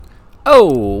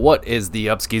Oh, what is the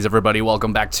upskis, everybody?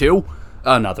 Welcome back to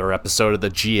another episode of the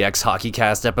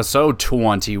GxHockeyCast, episode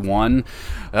 21.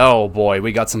 Oh boy,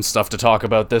 we got some stuff to talk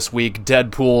about this week.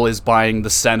 Deadpool is buying the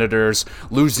Senators.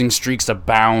 Losing streaks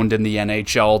abound in the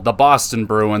NHL. The Boston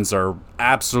Bruins are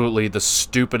absolutely the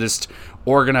stupidest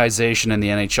organization in the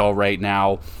NHL right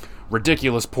now.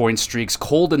 Ridiculous point streaks,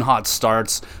 cold and hot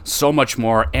starts, so much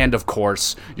more, and of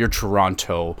course, your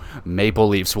Toronto Maple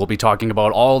Leafs. We'll be talking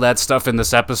about all that stuff in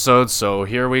this episode, so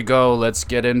here we go. Let's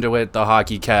get into it, the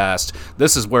Hockey Cast.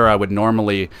 This is where I would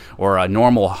normally, or a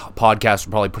normal podcast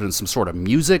would probably put in some sort of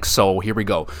music, so here we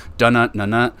go.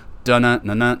 Dun-na-na-na.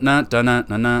 Dun-na-na-na-na,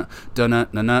 dun-na-na-na,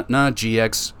 dun-na-na-na,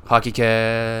 GX Hockey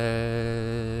Cast.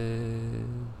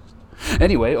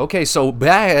 Anyway, okay, so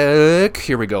back,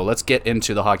 here we go, let's get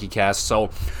into the Hockey Cast.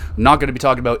 So, not going to be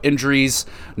talking about injuries,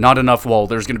 not enough, well,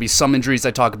 there's going to be some injuries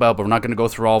I talk about, but we're not going to go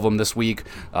through all of them this week.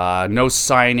 No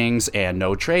signings and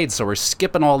no trades, so we're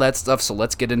skipping all that stuff, so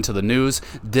let's get into the news.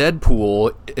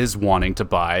 Deadpool is wanting to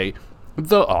buy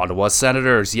the Ottawa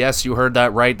Senators. Yes, you heard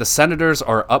that right, the Senators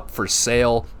are up for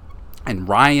sale. And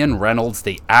Ryan Reynolds,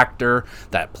 the actor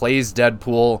that plays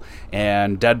Deadpool,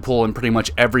 and Deadpool in pretty much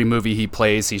every movie he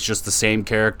plays, he's just the same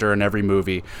character in every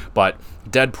movie. But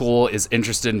Deadpool is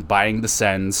interested in buying the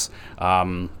Sens.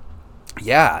 Currently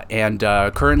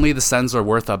the Sens are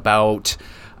worth about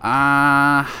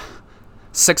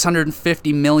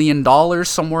 $650 million,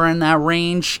 somewhere in that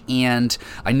range, and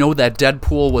I know that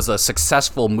Deadpool was a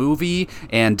successful movie,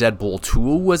 and Deadpool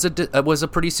 2 was a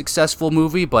pretty successful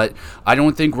movie, but I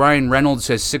don't think Ryan Reynolds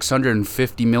has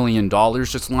 $650 million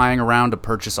just lying around to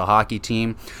purchase a hockey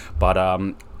team. But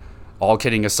all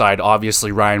kidding aside,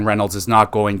 obviously Ryan Reynolds is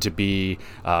not going to be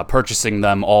purchasing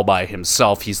them all by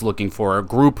himself. He's looking for a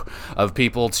group of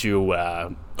people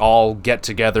to all get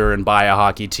together and buy a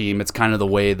hockey team. It's kind of the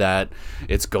way that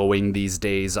it's going these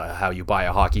days, how you buy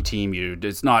a hockey team.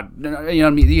 It's not,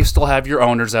 you still have your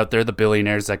owners out there, the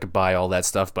billionaires that could buy all that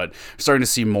stuff, but you're starting to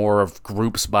see more of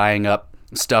groups buying up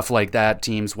stuff like that,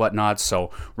 teams, whatnot. So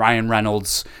Ryan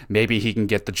Reynolds, maybe he can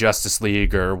get the Justice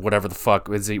League or whatever the fuck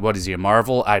is he? What is he, a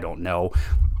Marvel? I don't know.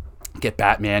 Get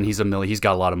Batman. He's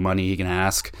got a lot of money. He can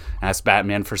ask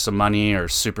Batman for some money, or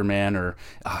Superman, or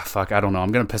I don't know.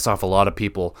 I'm gonna piss off a lot of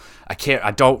people. I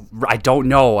don't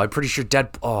know. I'm pretty sure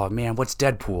oh man, what's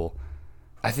Deadpool?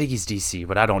 I think he's DC,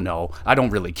 but I don't know. I don't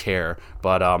really care.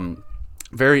 But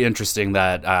very interesting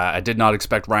that I did not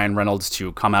expect Ryan Reynolds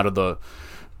to come out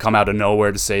of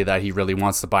nowhere to say that he really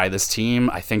wants to buy this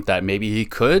team. I think that maybe he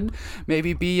could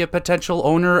be a potential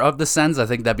owner of the Sens. I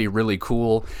think that'd be really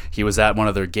cool. He was at one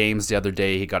of their games the other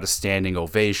day. He got a standing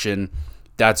ovation.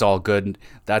 That's all good.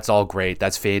 That's all great.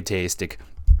 That's fantastic.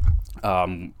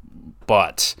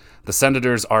 But the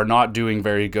Senators are not doing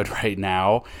very good right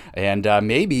now. And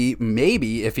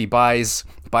maybe if he buys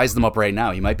them up right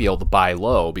now, he might be able to buy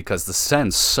low, because the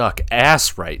Sens suck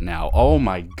ass right now. Oh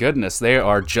my goodness, they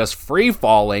are just free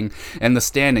falling in the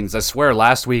standings. I swear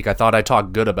last week I thought I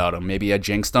talked good about them. Maybe I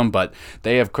jinxed them, but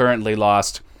they have currently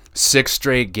lost 6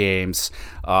 straight games.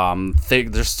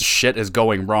 This shit is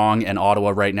going wrong in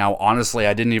Ottawa right now. Honestly, I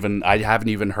haven't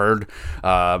even heard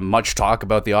much talk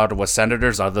about the Ottawa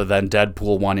Senators other than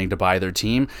Deadpool wanting to buy their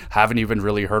team. Haven't even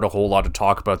really heard a whole lot of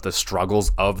talk about the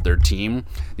struggles of their team.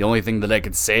 The only thing that I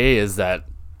could say is that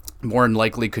more than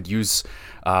likely could use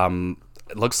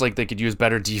it looks like they could use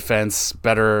better defense,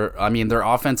 their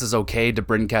offense is okay.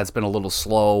 DeBrincat's been a little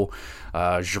slow.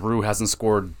 Giroux hasn't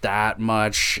scored that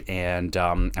much, and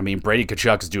Brady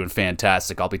Tkachuk is doing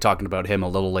fantastic. I'll be talking about him a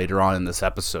little later on in this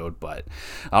episode, but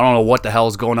I don't know what the hell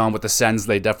is going on with the Sens.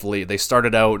 They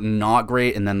started out not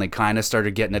great, and then they kind of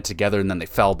started getting it together, and then they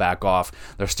fell back off.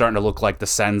 They're starting to look like the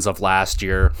Sens of last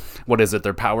year. What is it?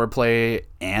 Their power play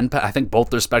and I think both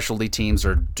their specialty teams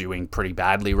are doing pretty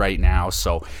badly right now.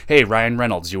 So, hey, Ryan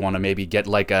Reynolds, you want to maybe get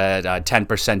like a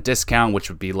 10% discount, which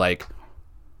would be like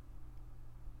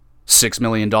 $6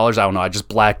 million. I don't know. I just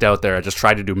blacked out there. I just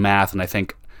tried to do math, and I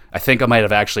think I might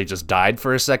have actually just died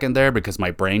for a second there because my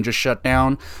brain just shut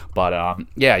down. But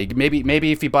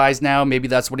maybe if he buys now, maybe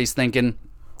that's what he's thinking.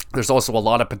 There's also a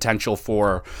lot of potential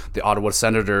for the Ottawa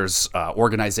Senators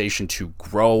organization to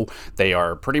grow. They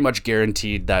are pretty much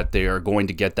guaranteed that they are going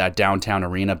to get that downtown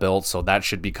arena built, so that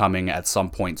should be coming at some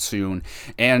point soon.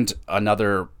 And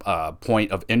another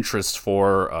point of interest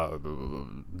for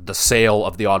the sale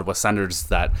of the Ottawa Senators,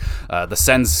 that the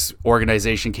Sens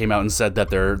organization came out and said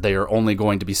that they are only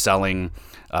going to be selling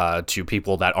to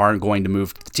people that aren't going to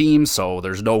move the team, so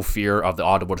there's no fear of the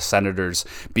Ottawa Senators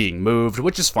being moved,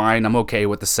 which is fine. I'm okay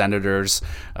with the Senators.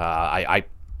 I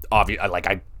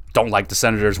don't like the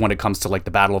Senators when it comes to like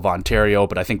the Battle of Ontario,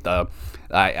 but I think the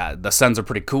The Sens are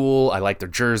pretty cool. I like their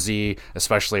jersey,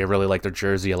 especially. I really like their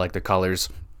jersey. I like their colors.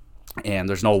 And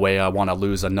there's no way I want to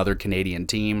lose another Canadian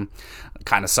team.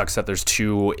 Kind of sucks that there's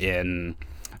two in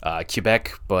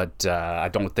Quebec, but I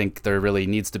don't think there really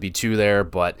needs to be two there,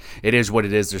 but it is what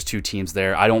it is. There's two teams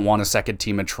there. I don't want a second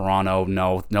team in Toronto.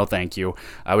 No, thank you.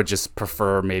 I would just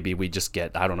prefer maybe we just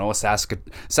get, I don't know, a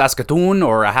Saskatoon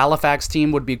or a Halifax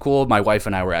team would be cool. My wife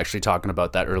and I were actually talking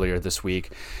about that earlier this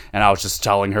week, and I was just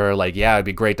telling her, like, yeah, it'd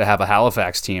be great to have a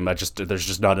Halifax team. There's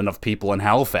just not enough people in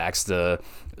Halifax to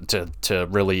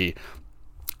really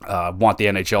want the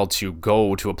NHL to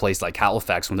go to a place like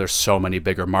Halifax when there's so many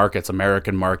bigger markets,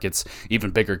 American markets, even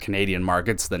bigger Canadian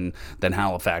markets than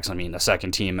Halifax. I mean, a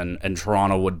second team in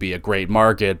Toronto would be a great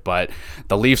market, but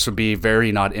the Leafs would be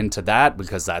very not into that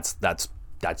because that's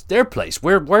their place.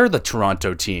 We're the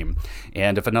Toronto team.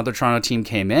 And if another Toronto team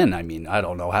came in, I mean, I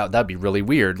don't know how, that'd be really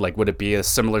weird. Like, would it be a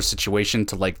similar situation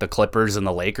to like the Clippers and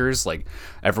the Lakers? Like,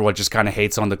 everyone just kind of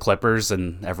hates on the Clippers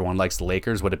and everyone likes the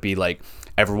Lakers. Would it be like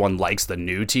everyone likes the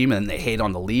new team and they hate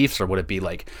on the Leafs? Or would it be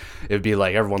like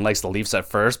everyone likes the Leafs at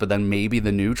first, but then maybe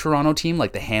the new Toronto team,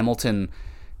 like the Hamilton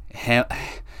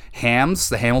Hams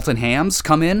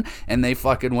come in and they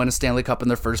fucking win a Stanley Cup in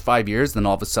their first 5 years. Then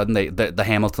all of a sudden the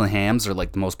Hamilton Hams are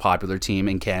like the most popular team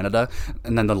in Canada,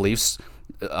 and then the Leafs,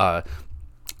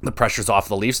 the pressure's off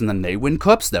the Leafs, and then they win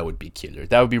cups. That would be killer.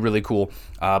 That would be really cool.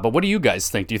 But what do you guys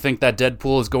think? Do you think that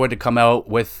Deadpool is going to come out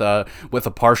with a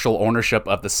partial ownership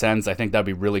of the Sens? I think that'd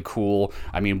be really cool.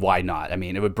 I mean, why not? I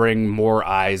mean, it would bring more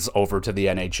eyes over to the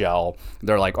NHL.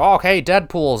 They're like, oh, hey,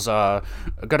 Deadpool's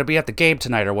going to be at the game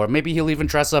tonight, or what? Maybe he'll even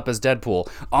dress up as Deadpool.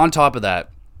 On top of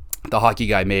that, the hockey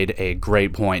guy made a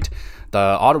great point. The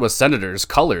Ottawa Senators'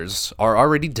 colors are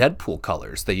already Deadpool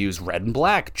colors. They use red and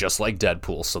black, just like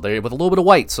Deadpool, so they with a little bit of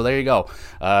white. So there you go.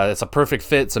 It's a perfect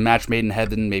fit. It's a match made in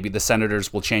heaven. Maybe the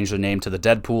Senators will change their name to the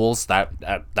Deadpools.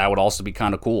 That would also be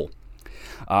kind of cool.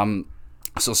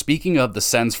 So speaking of the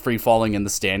Sens free-falling in the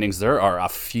standings, there are a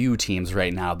few teams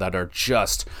right now that are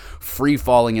just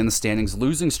free-falling in the standings.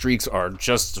 Losing streaks are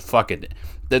just fucking...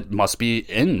 That must be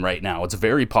in right now. It's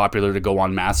very popular to go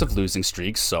on massive losing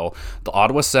streaks. So the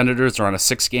Ottawa Senators are on a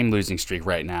 6-game losing streak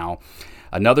right now.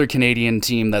 Another Canadian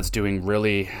team that's doing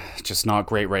really just not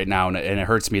great right now, and it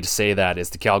hurts me to say that, is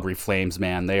the Calgary Flames,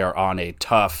 man. They are on a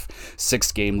tough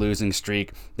 6-game losing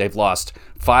streak. They've lost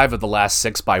 5 of the last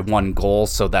 6 by 1 goal,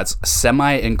 so that's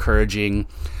semi-encouraging.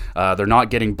 They're not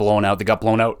getting blown out. They got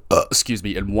blown out,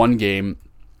 in 1 game.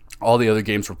 All the other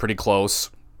games were pretty close.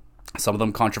 Some of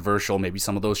them controversial. Maybe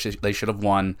some of those they should have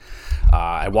won.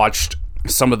 I watched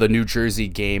some of the New Jersey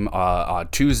game on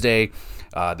Tuesday.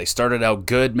 They started out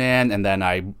good, man, and then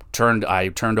I turned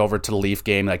over to the Leaf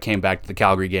game, and I came back to the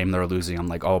Calgary game. They were losing. I'm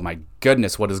like, oh my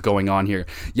goodness, what is going on here?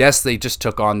 Yes, they just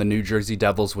took on the New Jersey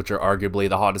Devils, which are arguably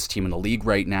the hottest team in the league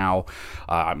right now.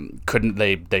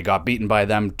 They got beaten by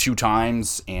them 2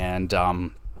 times, and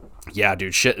yeah,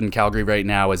 dude, shit in Calgary right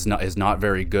now is not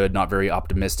very good, not very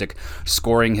optimistic.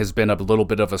 Scoring has been a little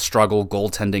bit of a struggle.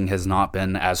 Goaltending has not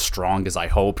been as strong as I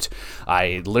hoped.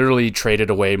 I literally traded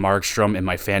away Markstrom in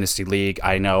my fantasy league.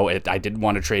 I know it. I didn't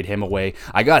want to trade him away.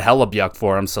 I got Hellebuyck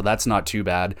for him, so that's not too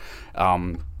bad.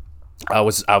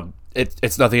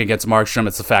 It's nothing against Markstrom.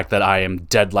 It's the fact that I am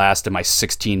dead last in my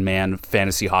 16-man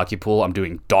fantasy hockey pool. I'm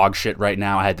doing dog shit right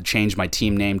now. I had to change my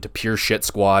team name to Pure Shit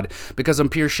Squad because I'm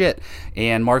pure shit.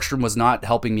 And Markstrom was not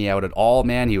helping me out at all,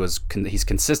 man. He's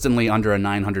consistently under a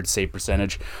 900 save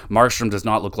percentage. Markstrom does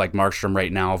not look like Markstrom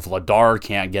right now. Vladar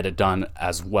can't get it done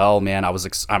as well, man.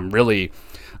 I'm really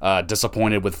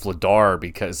disappointed with Vladar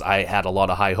because I had a lot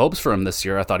of high hopes for him this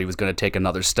year. I thought he was going to take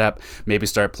another step, maybe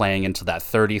start playing into that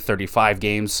 30-35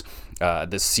 games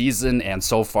this season, and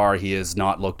so far he has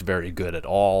not looked very good at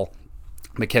all.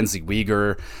 Mackenzie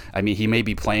Weegar, I mean, he may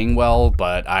be playing well,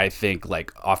 but I think,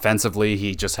 like, offensively,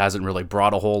 he just hasn't really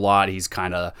brought a whole lot. He's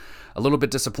kind of a little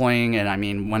bit disappointing, and I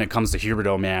mean, when it comes to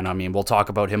Huberdeau, man, I mean, we'll talk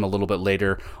about him a little bit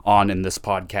later on in this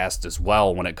podcast as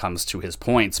well when it comes to his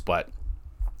points, but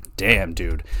damn,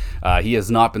 dude. He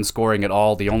has not been scoring at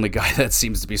all. The only guy that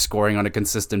seems to be scoring on a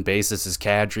consistent basis is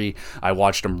Kadri. I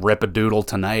watched him rip a doodle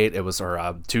tonight.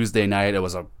 Tuesday night. It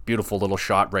was a beautiful little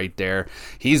shot right there.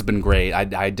 He's been great.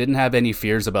 I didn't have any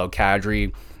fears about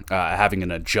Kadri having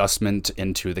an adjustment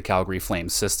into the Calgary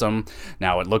Flames system.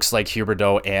 Now, it looks like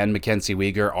Huberdeau and Mackenzie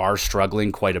Weegar are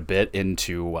struggling quite a bit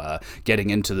into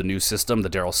getting into the new system, the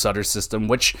Daryl Sutter system,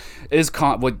 which is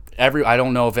I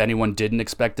don't know if anyone didn't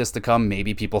expect this to come.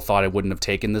 Maybe people thought it wouldn't have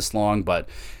taken this long, but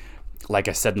like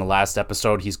I said in the last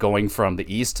episode, he's going from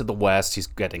the east to the west. He's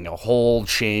getting a whole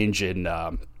change in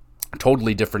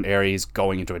totally different areas,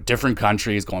 going into a different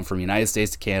country. He's going from the United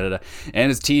States to Canada, and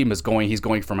his team is he's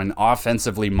going from an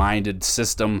offensively minded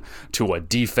system to a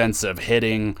defensive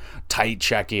hitting, tight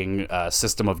checking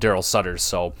system of Daryl Sutter's.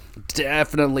 So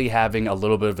definitely having a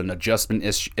little bit of an adjustment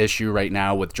issue right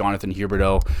now with Jonathan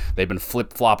Huberdeau. They've been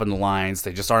flip-flopping the lines.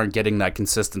 They just aren't getting that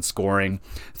consistent scoring.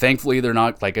 Thankfully, they're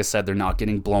not, like I said, they're not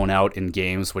getting blown out in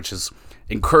games, which is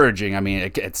encouraging. I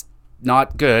mean, it's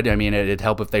not good. I mean, it'd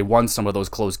help if they won some of those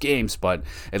close games, but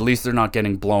at least they're not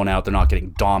getting blown out. They're not getting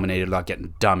dominated. They're not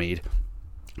getting dummied.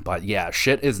 But yeah,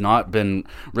 shit has not been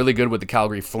really good with the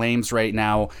Calgary Flames right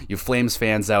now. You Flames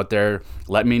fans out there,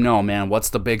 let me know, man. What's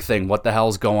the big thing? What the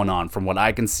hell's going on? From what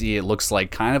I can see, it looks like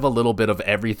kind of a little bit of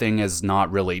everything is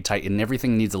not really tight, and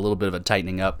everything needs a little bit of a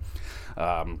tightening up.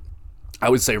 I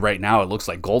would say right now it looks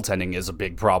like goaltending is a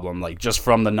big problem. Like, just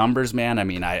from the numbers, man. I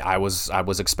mean, I was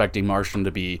expecting Marchand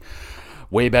to be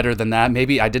way better than that.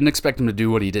 Maybe I didn't expect him to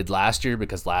do what he did last year,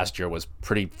 because last year was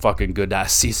pretty fucking good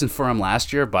season for him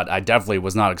last year. But I definitely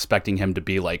was not expecting him to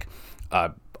be like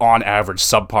on average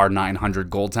subpar 900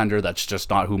 goaltender. That's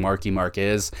just not who Marky Mark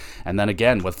is. And then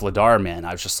again with Vladar, man,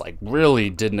 I was just like,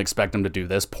 really didn't expect him to do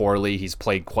this poorly. He's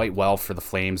played quite well for the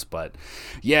Flames, but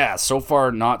yeah, so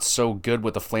far not so good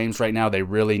with the Flames right now. They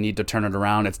really need to turn it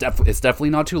around. It's definitely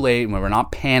not too late, and we're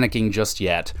not panicking just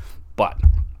yet, but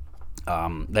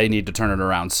they need to turn it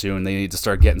around soon. They need to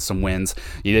start getting some wins.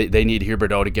 They need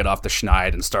Huberdeau to get off the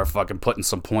schneid and start fucking putting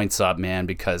some points up, man,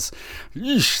 because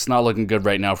it's not looking good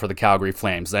right now for the Calgary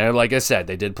Flames. Like I said,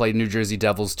 they did play New Jersey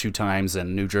Devils 2 times,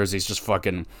 and New Jersey's just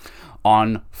fucking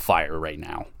on fire right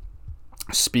now.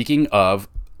 Speaking of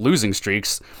losing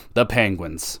streaks, the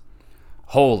Penguins.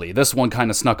 Holy, this one kind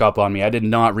of snuck up on me. I did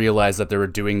not realize that they were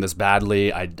doing this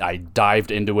badly. I dived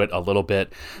into it a little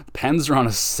bit. Pens are on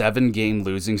a 7-game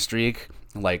losing streak.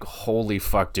 Like, holy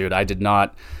fuck, dude. I did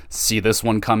not see this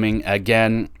one coming.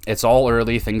 Again, it's all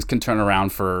early. Things can turn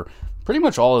around for pretty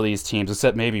much all of these teams,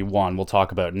 except maybe one we'll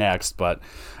talk about next. But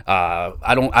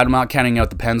I'm not counting out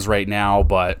the Pens right now,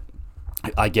 but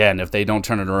again, if they don't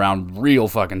turn it around real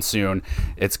fucking soon,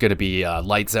 it's going to be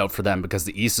lights out for them, because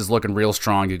the East is looking real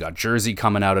strong. You got Jersey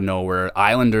coming out of nowhere.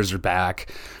 Islanders are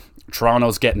back.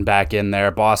 Toronto's getting back in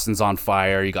there. Boston's on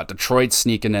fire. You got Detroit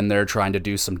sneaking in there trying to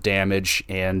do some damage.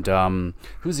 And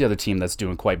who's the other team that's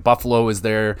doing quite? Buffalo is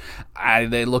there.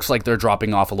 It looks like they're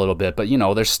dropping off a little bit, but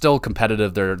they're still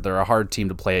competitive. They're a hard team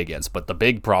to play against. But the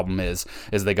big problem is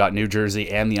they got New Jersey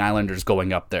and the Islanders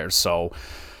going up there. So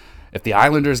if the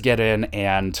Islanders get in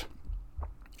and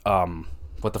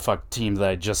what the fuck team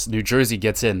that just New Jersey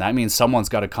gets in, that means someone's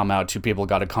got to come out. 2 people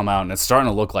got to come out, and it's starting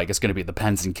to look like it's going to be the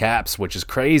Pens and Caps, which is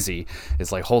crazy.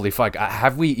 It's like, holy fuck,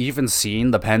 have we even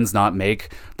seen the Pens not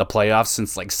make the playoffs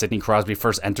since like Sidney Crosby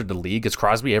first entered the league? Has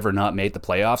Crosby ever not made the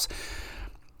playoffs?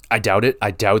 I doubt it. I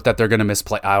doubt that they're going to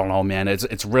misplay. I don't know, man.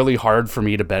 It's really hard for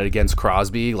me to bet against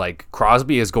Crosby. Like,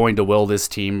 Crosby is going to will this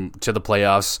team to the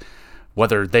playoffs,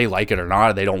 whether they like it or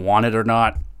not, they don't want it or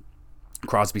not.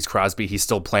 Crosby's Crosby. He's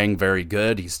still playing very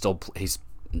good. He's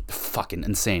fucking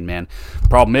insane, man.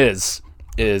 Problem is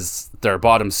their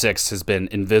bottom 6 has been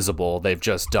invisible. They've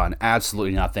just done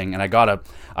absolutely nothing. And I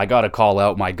gotta call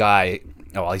out my guy.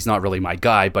 Well, he's not really my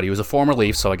guy, but he was a former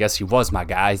Leaf, so I guess he was my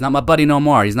guy. He's not my buddy no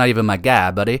more. He's not even my guy,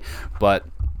 buddy. But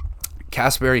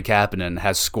Kasperi Kapanen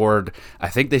has scored, I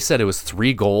think they said it was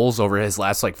 3 goals over his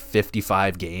last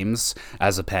 55 games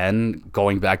as a Pen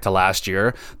going back to last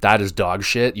year. That is dog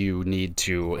shit. You need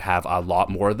to have a lot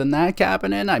more than that,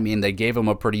 Kapanen. I mean, they gave him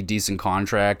a pretty decent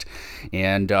contract.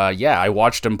 And I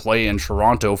watched him play in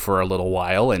Toronto for a little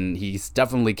while, and he's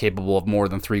definitely capable of more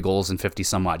than 3 goals in 50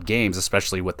 some odd games,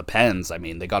 especially with the Pens. I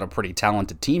mean, they got a pretty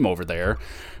talented team over there.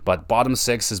 But bottom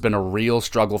 6 has been a real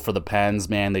struggle for the Pens,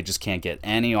 man. They just can't get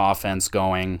any offense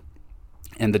going.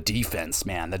 And the defense,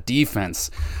 man,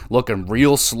 looking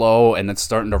real slow, and it's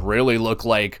starting to really look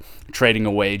like trading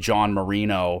away John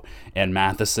Marino and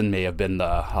Matheson may have been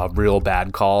a real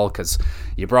bad call, because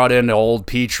you brought in old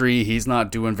Petrie. He's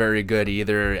not doing very good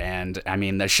either. And, I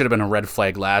mean, that should have been a red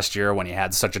flag last year when he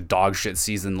had such a dog shit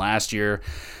season last year.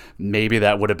 Maybe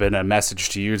that would have been a message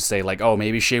to you to say, like, oh,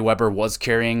 maybe Shea Weber was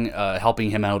helping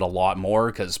him out a lot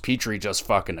more, because Petrie just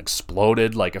fucking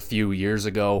exploded like a few years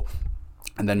ago.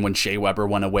 And then when Shea Weber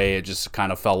went away, it just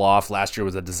kind of fell off. Last year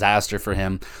was a disaster for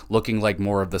him. Looking like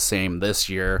more of the same this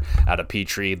year out of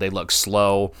Petrie. They look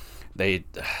slow.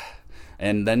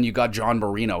 And then you got John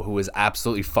Marino, who is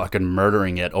absolutely fucking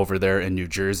murdering it over there in New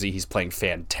Jersey. He's playing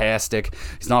fantastic.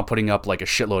 He's not putting up like a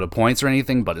shitload of points or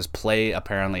anything, but his play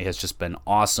apparently has just been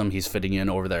awesome. He's fitting in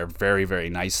over there very, very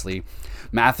nicely.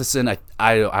 Matheson,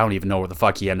 I don't even know where the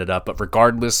fuck he ended up, but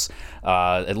regardless,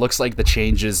 it looks like the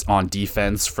changes on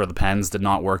defense for the Pens did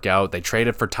not work out. They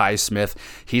traded for Ty Smith.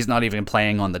 He's not even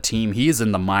playing on the team. He's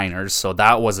in the minors, so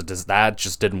that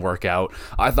just didn't work out.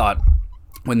 I thought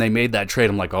when they made that trade,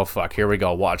 I'm like, oh fuck, here we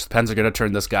go, watch. The Pens are going to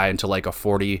turn this guy into like a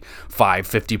 45,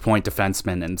 50-point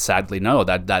defenseman, and sadly, no,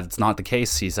 that's not the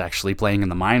case. He's actually playing in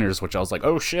the minors, which I was like,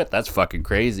 oh shit, that's fucking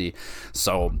crazy.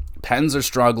 So, Pens are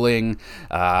struggling.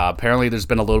 Apparently, there's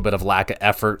been a little bit of lack of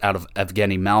effort out of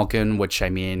Evgeny Malkin, which,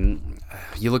 I mean,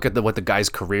 you look at what the guy's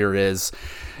career is,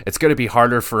 it's going to be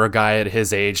harder for a guy at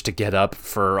his age to get up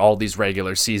for all these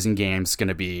regular season games. It's going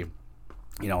to be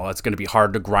it's going to be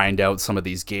hard to grind out some of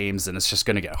these games, and it's just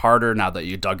going to get harder now that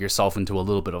you dug yourself into a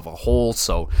little bit of a hole.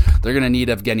 So they're going to need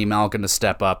Evgeny Malkin to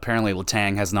step up. Apparently,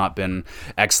 Letang has not been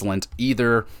excellent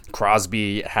either.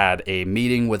 Crosby had a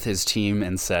meeting with his team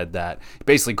and said that he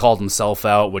basically called himself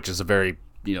out, which is a very,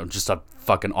 just a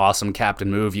fucking awesome captain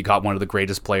move. You got one of the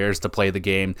greatest players to play the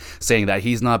game saying that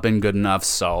he's not been good enough,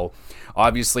 so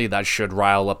obviously that should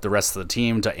rile up the rest of the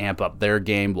team to amp up their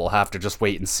game. We'll have to just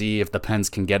wait and see if the Pens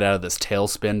can get out of this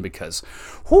tailspin, because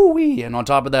whoo-wee, and on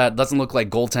top of that, it doesn't look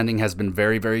like goaltending has been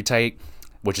very, very tight,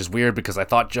 which is weird because I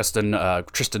thought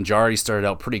Tristan Jarry started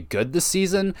out pretty good this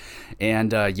season, and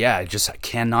just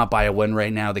cannot buy a win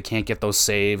right now. They can't get those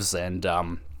saves, and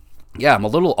I'm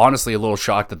honestly a little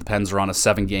shocked that the Pens are on a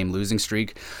 7-game losing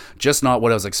streak. Just not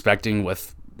what I was expecting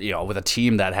with a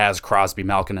team that has Crosby,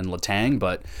 Malkin, and Letang,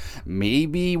 but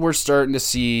maybe we're starting to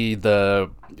see the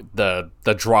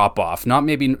drop off.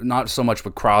 Not so much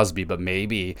with Crosby, but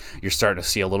maybe you're starting to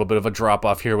see a little bit of a drop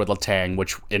off here with Letang,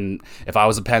 which if I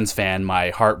was a Pens fan, my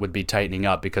heart would be tightening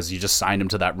up because you just signed him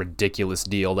to that ridiculous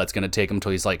deal that's going to take him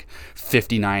till he's like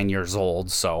 59 years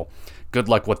old. So good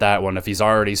luck with that one. If he's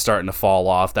already starting to fall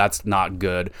off, that's not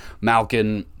good.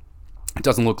 Malkin, it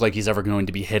doesn't look like he's ever going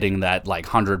to be hitting that like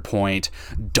 100-point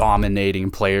dominating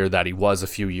player that he was a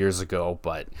few years ago,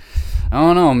 but I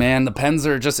don't know, man. The Pens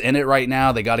are just in it right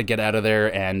now. They got to get out of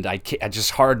there, and it's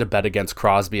just hard to bet against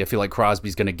Crosby. I feel like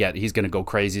Crosby's going to go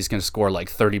crazy. He's going to score like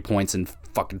 30 points in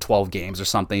fucking 12 games or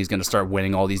something. He's going to start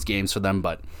winning all these games for them,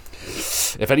 but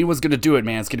if anyone's going to do it,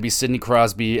 man, it's going to be Sidney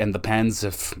Crosby and the Pens.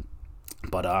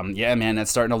 Man,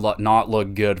 it's starting to not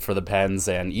look good for the Pens,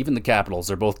 and even the Capitals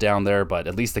are both down there, but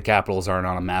at least the Capitals aren't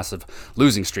on a massive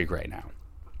losing streak right now.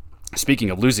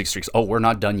 Speaking of losing streaks, we're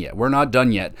not done yet. We're not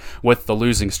done yet with the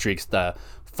losing streaks. The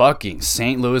fucking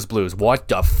St. Louis Blues. What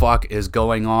the fuck is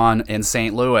going on in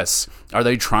St. Louis? Are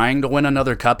they trying to win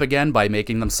another cup again by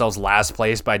making themselves last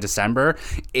place by December?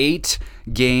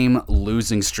 8-game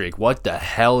losing streak. What the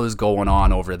hell is going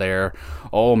on over there?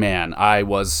 Oh, man, I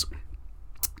was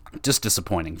just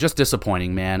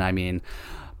disappointing, man. I mean,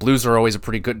 Blues are always a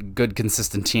pretty good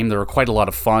consistent team. They were quite a lot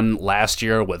of fun last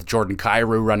year with Jordan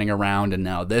Kyrou running around, and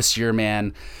now this year,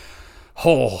 man,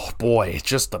 oh boy,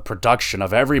 just the production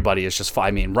of everybody is just fine.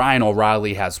 I mean, Ryan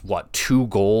O'Reilly has 2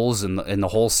 goals in the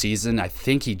whole season. I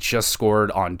think he just scored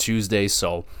on Tuesday,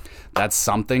 so that's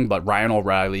something, but Ryan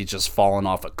O'Reilly just fallen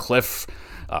off a cliff.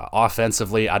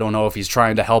 Offensively, I don't know if he's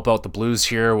trying to help out the Blues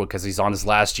here because he's on his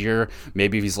last year.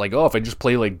 Maybe if he's like, if I just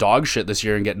play like dog shit this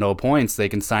year and get no points, they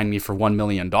can sign me for $1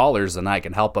 million and I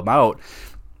can help them out.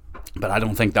 But I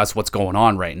don't think that's what's going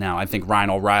on right now. I think Ryan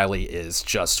O'Reilly is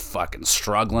just fucking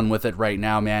struggling with it right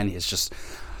now, man. He's just...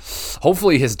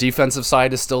 Hopefully his defensive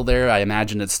side is still there. I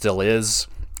imagine it still is.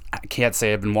 I can't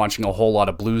say I've been watching a whole lot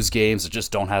of Blues games. I just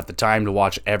don't have the time to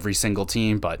watch every single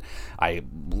team, but I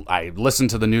listen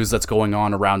to the news that's going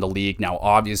on around the league. Now,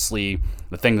 obviously,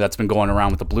 the thing that's been going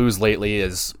around with the Blues lately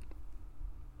is,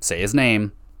 say his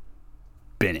name,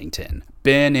 Binnington.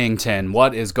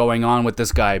 What is going on with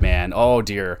this guy, man? Oh,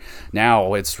 dear.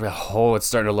 Now, it's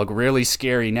starting to look really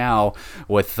scary now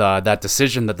with that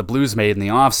decision that the Blues made in the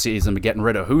offseason, getting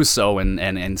rid of Husso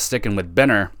and sticking with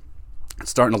Benner. It's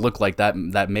starting to look like that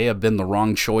may have been the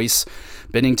wrong choice.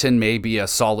 Binnington may be a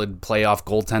solid playoff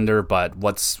goaltender, but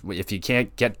if you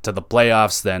can't get to the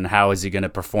playoffs, then how is he going to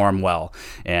perform well?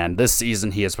 And this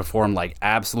season, he has performed like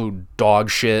absolute dog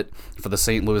shit for the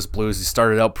St. Louis Blues. He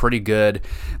started out pretty good.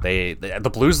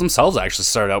 The Blues themselves actually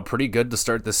started out pretty good to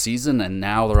start the season, and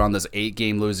now they're on this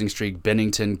 8-game losing streak.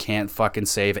 Binnington can't fucking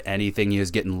save anything. He is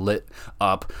getting lit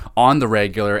up on the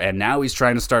regular, and now he's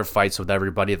trying to start fights with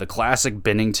everybody. The classic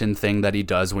Binnington thing that that he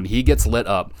does when he gets lit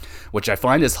up, which I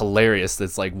find is hilarious.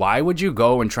 It's like, why would you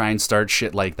go and try and start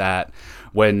shit like that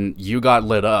when you got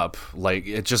lit up? Like,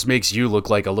 it just makes you look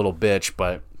like a little bitch.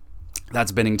 But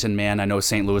that's Binnington, man. I know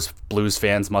St. Louis Blues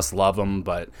fans must love him,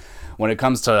 but when it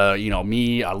comes to,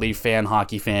 me, a Leaf fan,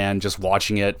 hockey fan, just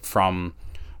watching it from,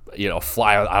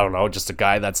 just a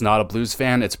guy that's not a Blues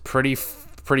fan, it's pretty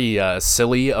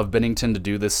silly of Binnington to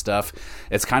do this stuff.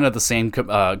 It's kind of the same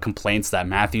complaints that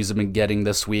Matthews have been getting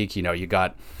this week. You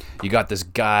got this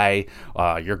guy,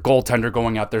 your goaltender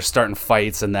going out there starting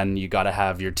fights, and then you got to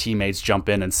have your teammates jump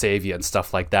in and save you and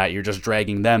stuff like that. You're just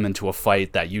dragging them into a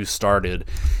fight that you started,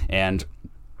 and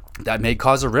that may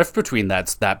cause a rift between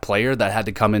that player that had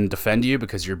to come in and defend you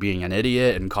because you're being an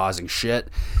idiot and causing shit.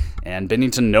 And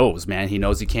Binnington knows, man. He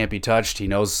knows he can't be touched. He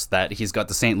knows that he's got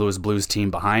the St. Louis Blues team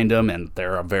behind him, and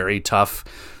they're a very tough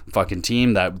fucking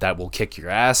team that will kick your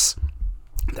ass.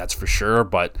 That's for sure.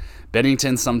 But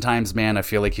Binnington, sometimes, man, I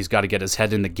feel like he's got to get his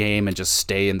head in the game and just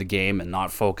stay in the game and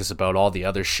not focus about all the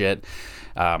other shit.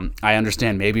 I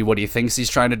understand maybe what he thinks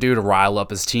he's trying to do to rile up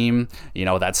his team.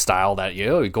 That style that,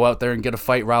 you go out there and get a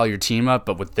fight, rile your team up.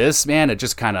 But with this, man, it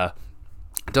just kind of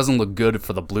doesn't look good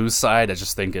for the Blues side. I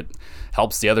just think it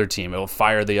helps the other team. It will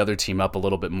fire the other team up a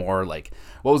little bit more. Like,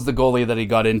 what was the goalie that he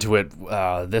got into it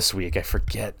this week? I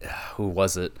forget. Who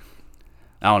was it?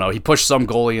 I don't know. He pushed some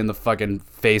goalie in the fucking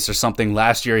face or something.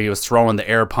 Last year he was throwing the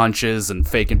air punches and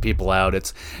faking people out.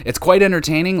 It's quite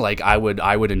entertaining. Like, I would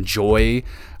enjoy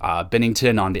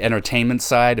Binnington on the entertainment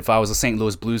side if I was a St.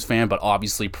 Louis Blues fan, but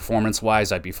obviously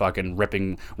performance-wise I'd be fucking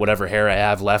ripping whatever hair I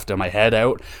have left on my head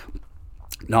out.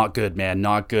 Not good, man.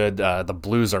 Not good. The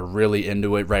Blues are really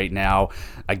into it right now.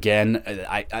 Again,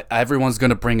 everyone's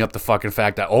going to bring up the fucking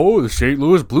fact that, the St.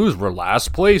 Louis Blues were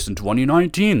last place in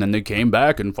 2019. Then they came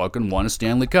back and fucking won a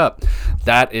Stanley Cup.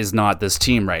 That is not this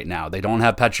team right now. They don't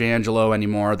have Pietrangelo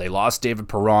anymore. They lost David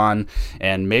Perron.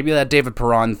 And maybe that David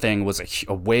Perron thing was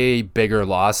a way bigger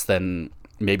loss than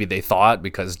maybe they thought,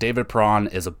 because David Perron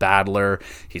is a battler.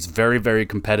 He's very, very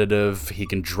competitive. He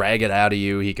can drag it out of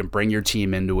you. He can bring your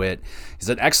team into it. He's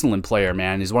an excellent player,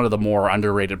 man. He's one of the more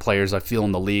underrated players I feel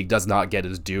in the league. Does not get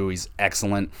his due. He's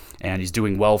excellent, and he's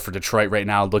doing well for Detroit right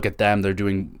now. Look at them. They're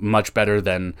doing much better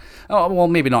than,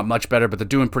 maybe not much better, but they're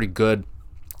doing pretty good.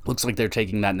 Looks like they're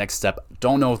taking that next step.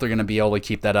 Don't know if they're going to be able to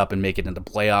keep that up and make it into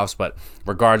playoffs, but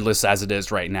regardless, as it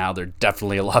is right now, they're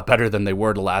definitely a lot better than they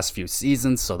were the last few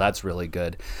seasons, so that's really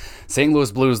good. St.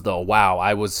 Louis Blues, though, wow,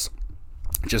 I was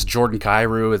just Jordan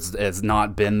Kyrou has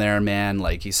not been there, man.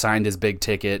 Like, he signed his big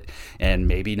ticket, and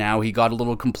maybe now he got a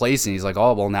little complacent. He's like,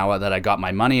 now that I got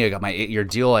my money, I got my 8-year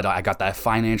deal, I got that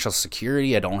financial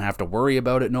security, I don't have to worry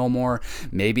about it no more.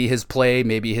 Maybe his play,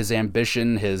 maybe his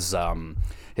ambition, his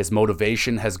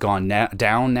motivation has gone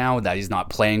down now that he's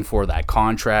not playing for that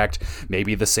contract.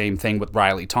 Maybe the same thing with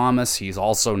Riley Thomas. He's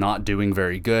also not doing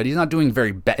very good. He's not doing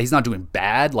he's not doing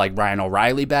bad like Ryan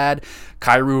O'Reilly bad.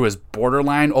 Kyrou is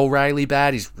borderline O'Reilly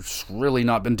bad. He's really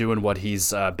not been doing what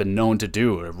he's been known to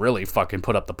do. Really fucking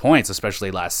put up the points,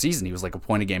 especially last season. He was like a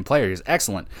point-a-game player. He's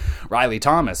excellent. Riley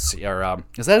Thomas, or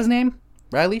is that his name?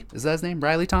 Riley? Is that his name?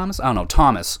 Riley Thomas? I don't know.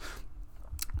 Thomas.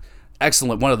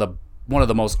 Excellent. One of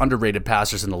the most underrated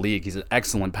passers in the league. He's an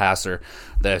excellent passer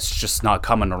that's just not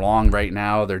coming along right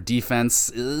now. Their defense,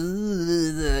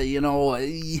 I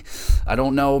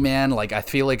don't know, man. Like, I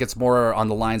feel like it's more on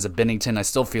the lines of Binnington. I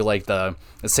still feel like the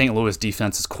St. Louis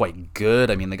defense is quite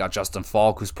good. I mean, they got Justin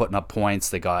Falk, who's putting up points.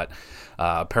 They got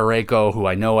Parayko, who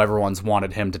I know everyone's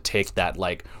wanted him to take that,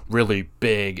 like, really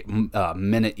big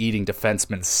minute-eating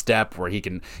defenseman step where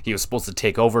he was supposed to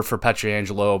take over for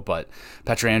Pietrangelo, but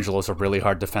Pietrangelo's a really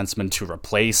hard defenseman to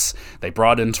replace. They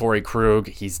brought in Torrey Krug.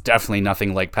 He's definitely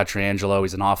nothing like Pietrangelo.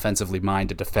 He's an offensively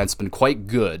minded defenseman, quite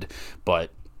good,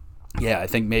 but yeah, I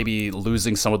think maybe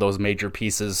losing some of those major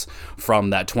pieces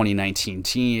from that 2019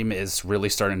 team is really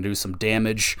starting to do some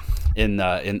damage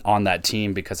on that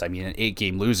team, because I mean, an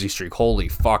 8-game losing streak, holy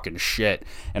fucking shit.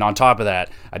 And on top of that,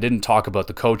 I didn't talk about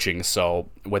the coaching. So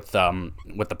with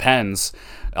the Pens,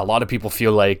 a lot of people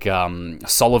feel like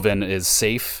Sullivan is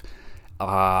safe.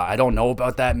 I don't know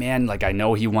about that, man. Like, I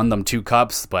know he won them 2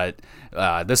 cups, but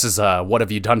this is what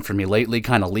have you done for me lately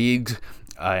kind of league.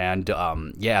 And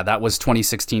that was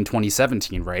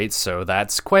 2016-2017, right? So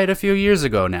that's quite a few years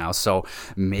ago now. So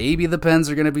maybe the Pens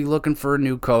are going to be looking for a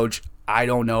new coach. I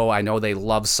don't know. I know they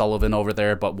love Sullivan over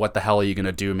there, but what the hell are you going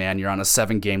to do, man? You're on a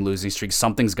 7-game losing streak.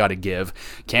 Something's got to give.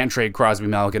 Can't trade Crosby,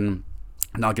 Malkin.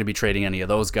 Not going to be trading any of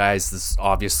those guys. This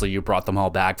obviously you brought them all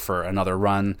back for another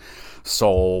run.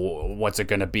 So what's it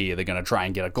going to be? They're going to try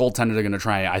and get a goaltender. They're going to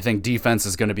try. I think defense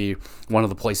is going to be one of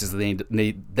the places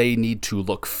they need to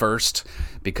look first,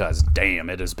 because damn,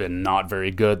 it has been not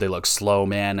very good. They look slow,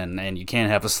 man, and you can't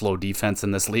have a slow defense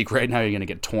in this league right now. You're going to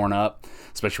get torn up,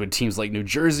 especially with teams like New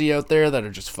Jersey out there that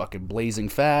are just fucking blazing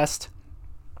fast.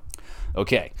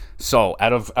 Okay, so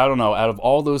out of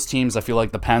all those teams, I feel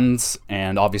like the Pens,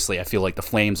 and obviously I feel like the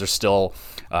Flames are still,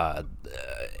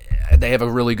 they have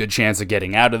a really good chance of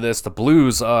getting out of this. The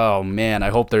Blues, oh man, I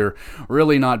hope they're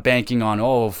really not banking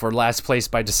on, for last place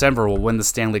by December we'll win the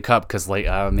Stanley Cup, because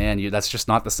that's just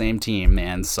not the same team,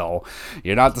 man. So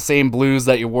you're not the same Blues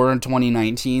that you were in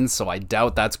 2019, so I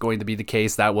doubt that's going to be the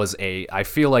case. That was I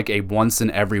feel like a once in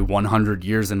every 100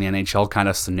 years in the NHL kind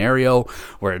of scenario,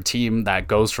 where a team that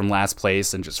goes from last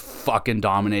place and just fucking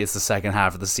dominates the second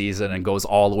half of the season and goes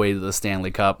all the way to the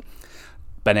Stanley Cup.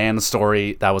 Banana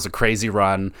story. That was a crazy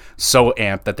run. So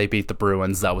amped that they beat the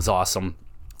Bruins. That was awesome.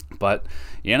 But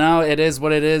it is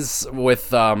what it is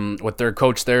with their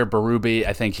coach there, Berube.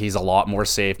 I think he's a lot more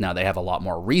safe now. They have a lot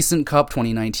more recent Cup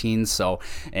 2019,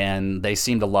 and they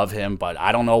seem to love him. But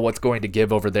I don't know what's going to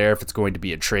give over there. If it's going to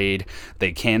be a trade,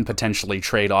 they can potentially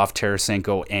trade off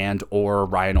Tarasenko and or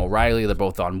Ryan O'Reilly. They're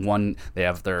both on one. They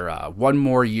have their 1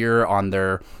 more year on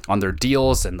their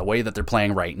deals, and the way that they're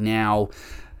playing right now.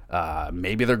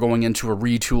 Maybe they're going into a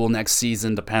retool next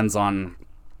season. Depends on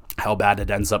how bad it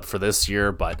ends up for this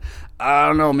year. But I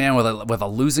don't know, man. With a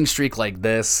losing streak like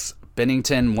this,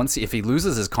 Binnington, if he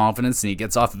loses his confidence and he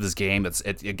gets off of his game,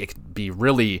 it could be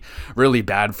really, really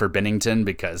bad for Binnington,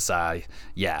 because a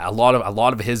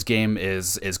lot of his game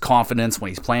is confidence. When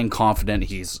he's playing confident,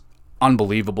 he's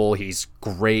unbelievable. He's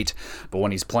great. But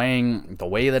when he's playing the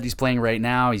way that he's playing right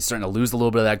now, he's starting to lose a little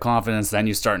bit of that confidence. Then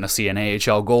you're starting to see an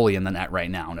AHL goalie in the net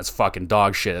right now, and it's fucking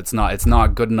dog shit. It's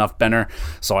not good enough, Benner.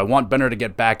 So I want Benner to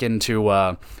get back into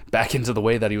the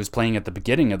way that he was playing at the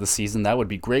beginning of the season. That would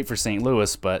be great for St.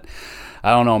 Louis, but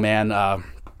I don't know, man.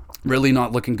 Really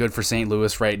not looking good for St.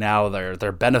 Louis right now.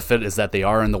 Their benefit is that they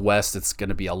are in the West. It's going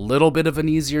to be a little bit of an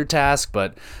easier task,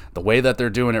 but the way that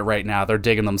they're doing it right now, they're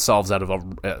digging themselves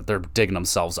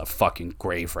a fucking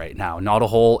grave right now. Not a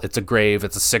hole, it's a grave.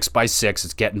 It's a 6x6.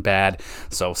 It's getting bad.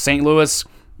 So St. Louis,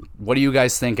 what do you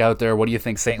guys think out there? What do you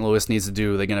think St. Louis needs to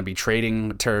do? They're going to be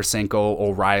trading Tarasenko,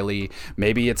 O'Reilly.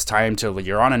 Maybe it's time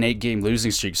you're on an 8-game losing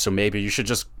streak, so maybe you should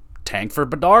just tank for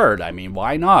Bedard. I mean,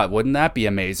 why not? Wouldn't that be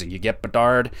amazing? You get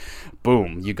Bedard,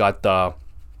 boom. Is Jordan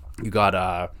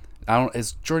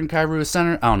Kyrou a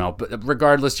center? I don't know, but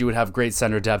regardless, you would have great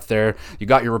center depth there. You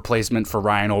got your replacement for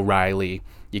Ryan O'Reilly.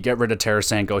 You get rid of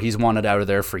Tarasenko. He's wanted out of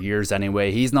there for years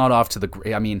anyway. He's not off to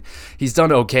he's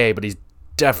done okay, but he's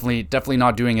definitely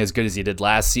not doing as good as he did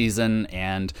last season,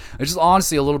 and it's just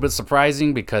honestly a little bit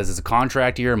surprising, because it's a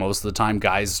contract year. Most of the time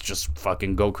guys just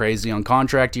fucking go crazy on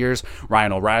contract years.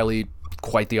 Ryan O'Reilly,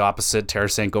 quite the opposite.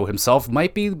 Tarasenko himself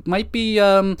might be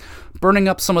burning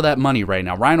up some of that money right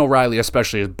now. Ryan O'Reilly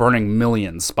especially is burning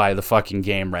millions by the fucking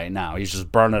game right now. He's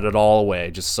just burning it all away.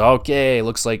 Just, okay,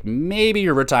 looks like maybe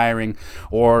you're retiring,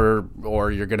 or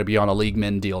you're going to be on a league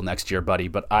min deal next year, buddy,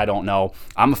 but I don't know.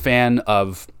 I'm a fan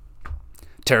of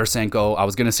Tarasenko. I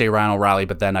was going to say Ryan O'Reilly,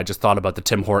 but then I just thought about the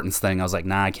Tim Hortons thing. I was like,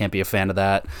 nah, I can't be a fan of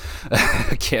that.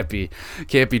 can't be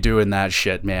doing that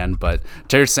shit, man. But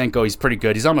Tarasenko, he's pretty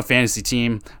good. He's on my fantasy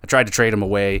team. I tried to trade him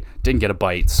away. Didn't get a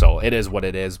bite, so it is what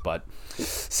it is. But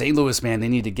St. Louis, man, they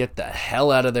need to get the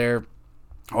hell out of there.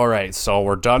 All right, so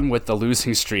we're done with the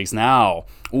losing streaks. Now,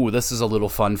 this is a little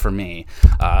fun for me.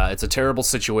 It's a terrible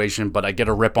situation, but I get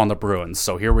a rip on the Bruins,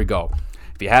 so here we go.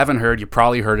 If you haven't heard, you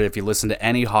probably heard it if you listen to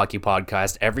any hockey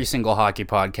podcast, every single hockey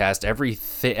podcast,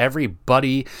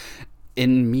 everybody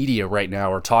in media right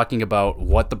now are talking about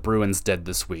what the Bruins did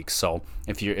this week. So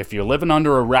if you're living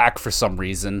under a rock for some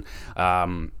reason,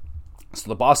 so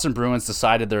the Boston Bruins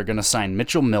decided they're going to sign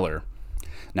Mitchell Miller.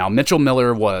 Now, Mitchell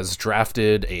Miller was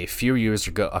drafted a few years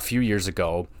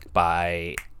ago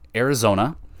by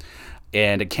Arizona.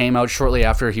 And it came out shortly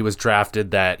after he was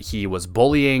drafted that he was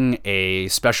bullying a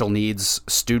special needs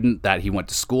student that he went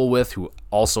to school with, who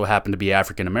also happened to be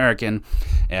African American.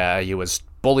 He was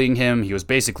bullying him. He was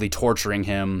basically torturing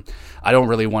him. I don't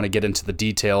really want to get into the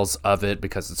details of it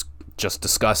because it's just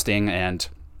disgusting, and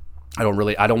I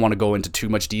don't want to go into too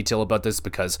much detail about this,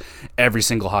 because every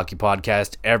single hockey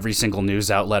podcast, every single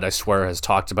news outlet, I swear, has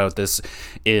talked about this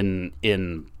in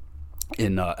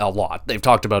a lot. They've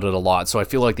talked about it a lot, so I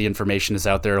feel like the information is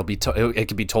out there. It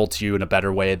can be told to you in a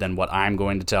better way than what I'm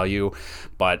going to tell you,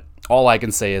 but all I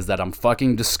can say is that I'm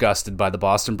fucking disgusted by the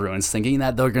Boston Bruins thinking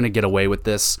that they're going to get away with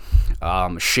this.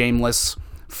 Shameless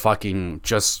fucking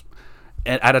just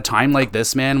at a time like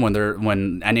this, man, when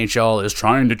NHL is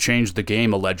trying to change the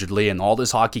game allegedly, and all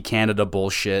this Hockey Canada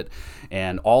bullshit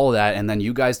and all of that, and then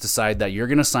you guys decide that you're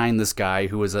gonna sign this guy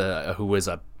who is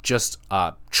a just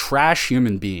a trash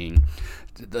human being.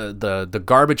 The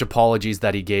garbage apologies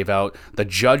that he gave out, the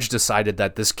judge decided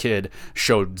that this kid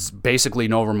showed basically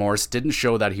no remorse, didn't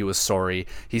show that he was sorry.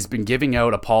 He's been giving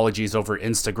out apologies over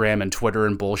Instagram and Twitter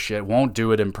and bullshit, won't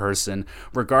do it in person.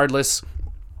 Regardless,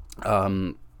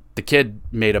 the kid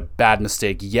made a bad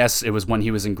mistake. Yes, it was when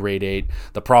he was in grade 8.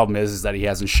 The problem is that he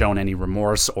hasn't shown any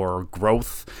remorse or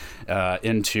growth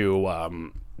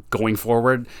into going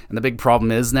forward. And the big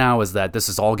problem is now is that this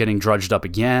is all getting drudged up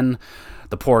again.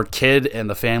 The poor kid and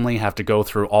the family have to go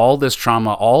through all this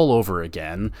trauma all over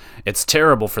again. It's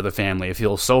terrible for the family. It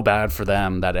feels so bad for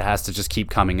them that it has to just keep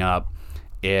coming up.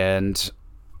 And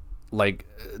like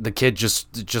the kid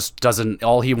just doesn't,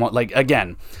 all he want, like,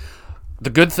 again,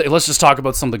 the good thing, let's just talk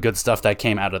about some of the good stuff that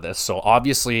came out of this. So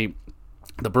obviously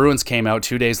the Bruins came out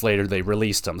 2 days later, they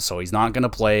released him, so he's not going to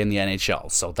play in the NHL,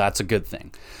 so that's a good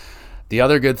thing. The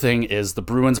other good thing is the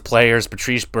Bruins players,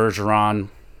 Patrice Bergeron,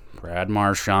 Brad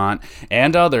Marchand,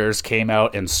 and others came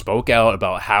out and spoke out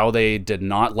about how they did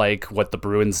not like what the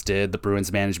Bruins did, the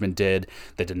Bruins management did.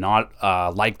 They did not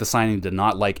like the signing, did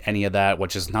not like any of that,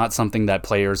 which is not something that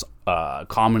players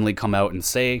commonly come out and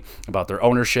say about their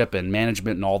ownership and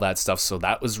management and all that stuff. So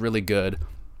that was really good.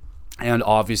 And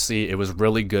obviously it was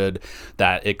really good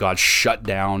that it got shut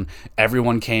down.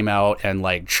 Everyone came out and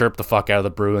like chirped the fuck out of the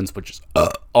Bruins, which is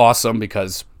awesome,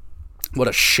 because what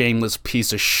a shameless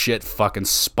piece of shit, fucking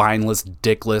spineless,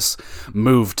 dickless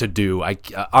move to do.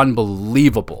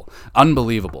 Unbelievable.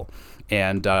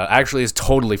 And actually it's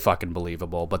totally fucking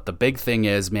believable. But the big thing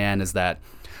is, man, is that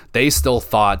they still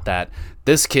thought that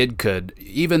this kid could,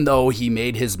 even though he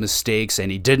made his mistakes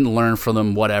and he didn't learn from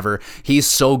them, whatever, he's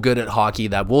so good at hockey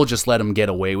that we'll just let him get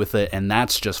away with it. And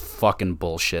that's just fucking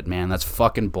bullshit, man. That's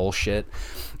fucking bullshit.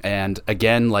 And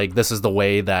again, like, this is the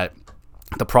way that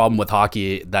the problem with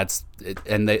hockey,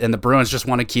 and the Bruins just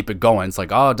want to keep it going. It's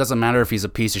like, oh, it doesn't matter if he's a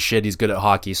piece of shit, he's good at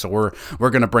hockey, so we're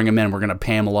going to bring him in, we're going to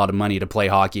pay him a lot of money to play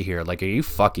hockey here. Like, are you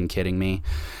fucking kidding me?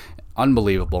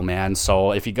 Unbelievable, man.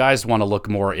 So if you guys want to look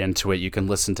more into it, you can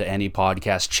listen to any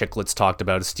podcast. Chicklets talked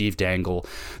about it, Steve Dangle,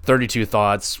 32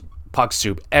 Thoughts, Puck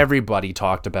Soup, everybody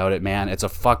talked about it, man. It's a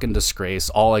fucking disgrace.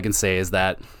 All I can say is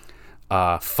that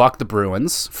fuck the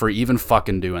Bruins for even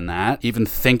fucking doing that, even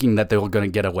thinking that they were going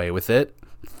to get away with it.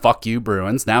 Fuck you,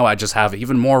 Bruins. Now I just have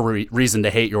even more reason to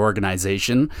hate your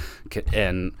organization.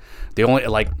 And the only,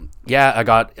 like, yeah,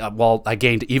 I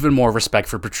gained even more respect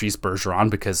for Patrice Bergeron,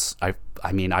 because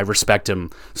I mean, I respect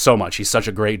him so much. He's such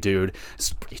a great dude.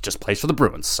 He just plays for the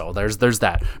Bruins, so there's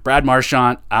that. Brad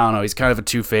Marchand, I don't know, he's kind of a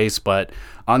two-face, but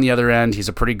on the other end, he's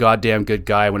a pretty goddamn good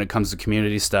guy when it comes to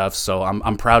community stuff, so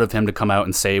I'm proud of him to come out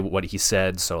and say what he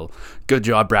said, so good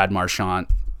job, Brad Marchand.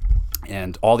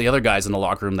 And all the other guys in the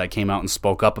locker room that came out and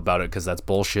spoke up about it, because that's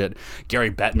bullshit.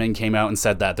 Gary Bettman came out and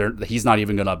said that he's not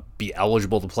even going to be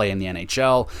eligible to play in the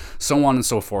NHL, so on and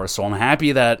so forth. So I'm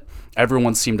happy that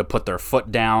everyone seemed to put their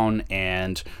foot down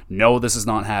and no, this is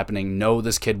not happening. No,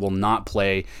 this kid will not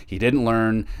play. He didn't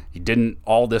learn. He didn't,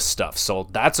 all this stuff. So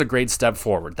that's a great step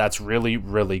forward. That's really,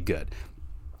 really good.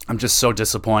 I'm just so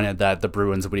disappointed that the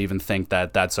Bruins would even think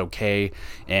that that's okay.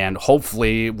 And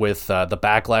hopefully with the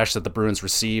backlash that the Bruins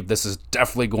received, this is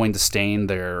definitely going to stain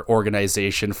their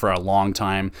organization for a long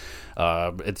time.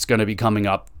 It's going to be coming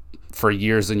up for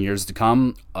years and years to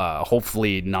come.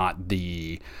 Hopefully not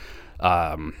the...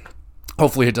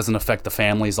 hopefully it doesn't affect the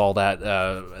families all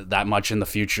that much in the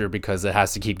future, because it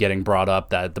has to keep getting brought up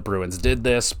that the Bruins did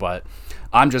this. But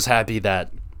I'm just happy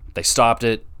that they stopped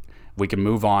it. We can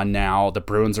move on now. The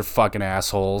Bruins are fucking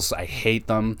assholes. I hate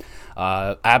them.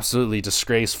 Absolutely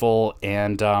disgraceful.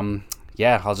 And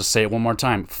yeah, I'll just say it one more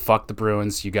time. Fuck the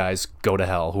Bruins. You guys go to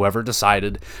hell. Whoever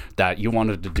decided that you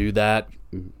wanted to do that,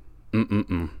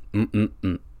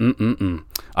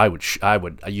 I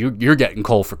would. You're getting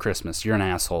coal for Christmas. You're an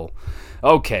asshole.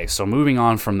 Okay, so moving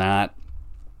on from that.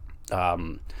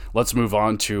 Let's move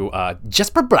on to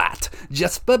Jesper Bratt.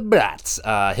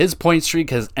 His point streak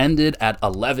has ended at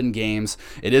 11 games.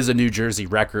 It is a New Jersey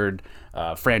record,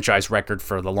 franchise record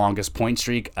for the longest point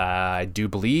streak. I do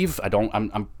believe.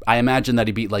 I imagine that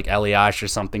he beat like Eliash or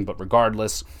something, but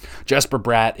regardless, Jesper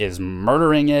Bratt is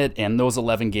murdering it. In those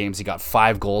 11 games, he got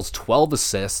 5 goals, 12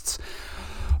 assists.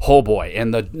 Oh boy,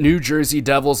 and the New Jersey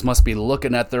Devils must be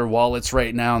looking at their wallets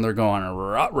right now, and they're going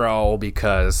ruh-roh,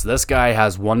 because this guy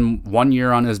has one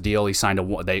year on his deal. He signed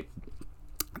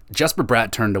Jesper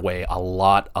Bratt turned away a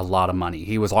lot of money.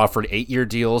 He was offered 8-year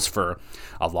deals for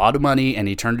a lot of money, and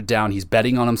he turned it down. He's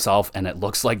betting on himself, and it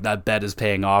looks like that bet is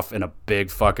paying off in a big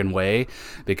fucking way,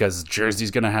 because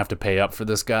Jersey's going to have to pay up for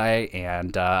this guy,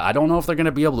 and I don't know if they're going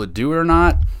to be able to do it or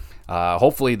not.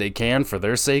 Hopefully they can, for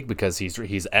their sake, because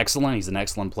he's excellent. He's an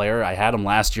excellent player. I had him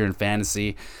last year in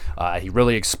fantasy. He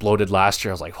really exploded last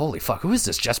year. I was like, holy fuck, who is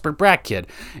this Jesper Bratt kid?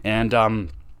 And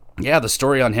yeah, the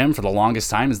story on him for the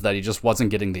longest time is that he just wasn't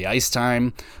getting the ice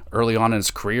time early on in his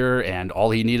career, and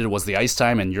all he needed was the ice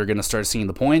time, and you're going to start seeing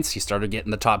the points. He started getting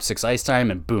the top 6 ice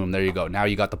time, and boom, there you go. Now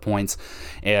you got the points,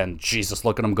 and Jesus,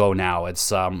 look at him go now.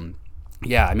 It's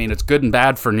yeah, I mean, it's good and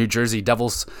bad for New Jersey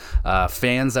Devils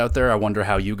fans out there. I wonder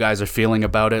how you guys are feeling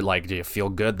about it. Like, do you feel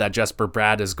good that Jesper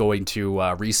Bratt is going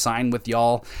to re-sign with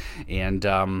y'all? And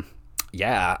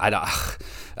yeah, I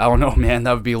don't know, man.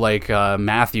 That would be like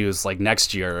Matthews, like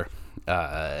next year,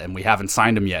 and we haven't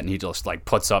signed him yet, and he just like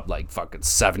puts up like fucking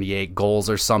 78 goals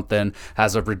or something.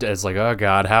 It's like, oh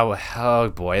god, oh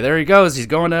boy, there he goes. He's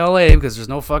going to LA because there's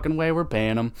no fucking way we're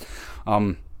paying him.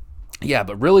 Yeah,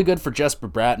 but really good for Jesper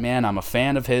Bratt, man. I'm a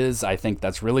fan of his. I think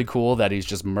that's really cool that he's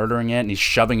just murdering it, and he's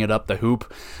shoving it up the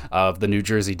hoop of the New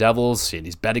Jersey Devils, and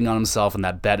he's betting on himself, and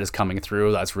that bet is coming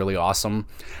through. That's really awesome.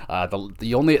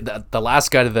 The last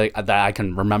guy that I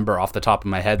can remember off the top of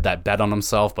my head that bet on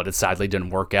himself, but it sadly didn't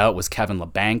work out, was Kevin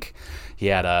Labanc. He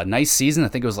had a nice season. I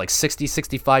think it was like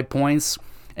 65 points.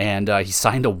 And he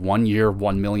signed a 1-year,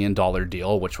 $1 million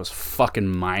deal, which was fucking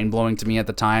mind-blowing to me at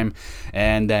the time.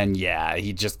 And then, yeah,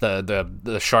 he just,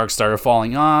 the Sharks started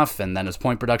falling off, and then his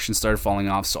point production started falling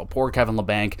off. So poor Kevin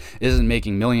Labanc isn't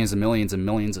making millions and millions and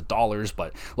millions of dollars,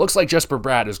 but looks like Jesper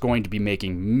Bratt is going to be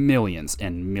making millions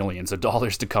and millions of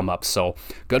dollars to come up. So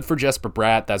good for Jesper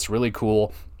Bratt. That's really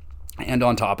cool. And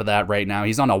on top of that, right now,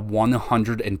 he's on a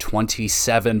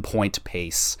 127-point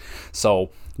pace.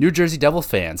 So, New Jersey Devil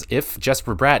fans, if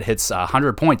Jesper Bratt hits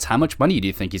 100 points, how much money do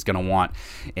you think he's going to want?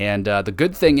 And the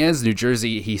good thing is, New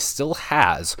Jersey, he still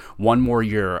has one more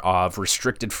year of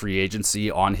restricted free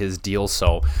agency on his deal.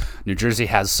 So, New Jersey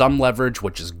has some leverage,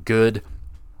 which is good.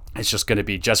 It's just going to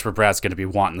be, Jesper Bratt's going to be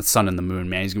wanting the sun and the moon,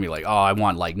 man. He's going to be like, oh, I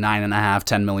want like $9.5,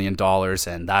 $10 million,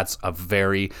 and that's a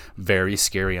very, very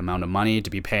scary amount of money to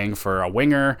be paying for a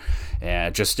winger.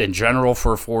 And just in general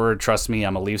for a forward, trust me,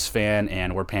 I'm a Leafs fan,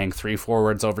 and we're paying 3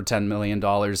 forwards over $10 million,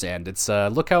 and it's,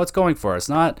 look how it's going for us.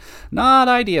 Not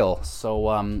ideal.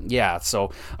 So, yeah,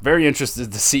 so very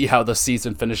interested to see how the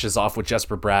season finishes off with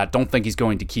Jesper Bratt. Don't think he's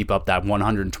going to keep up that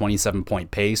 127-point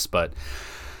pace, but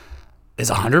is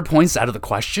 100 points out of the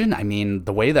question? I mean,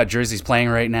 the way that Jersey's playing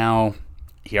right now,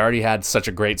 he already had such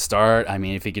a great start. I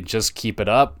mean, if he could just keep it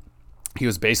up, he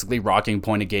was basically rocking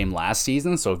point a game last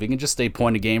season. So if he can just stay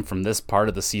point a game from this part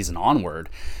of the season onward,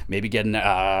 maybe getting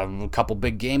a couple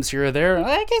big games here or there,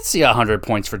 I can see 100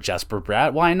 points for Jesper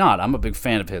Bratt. Why not? I'm a big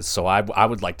fan of his, so I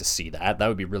would like to see that. That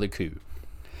would be really cool.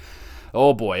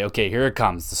 Oh boy, okay, here it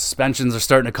comes. The suspensions are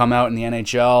starting to come out in the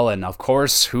NHL, and of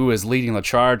course, who is leading the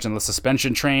charge on the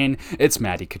suspension train? It's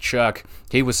Matty Tkachuk.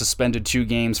 He was suspended 2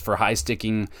 games for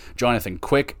high-sticking Jonathan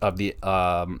Quick of the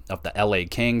LA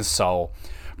Kings, so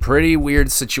pretty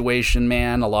weird situation,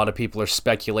 man. A lot of people are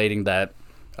speculating that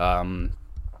Matty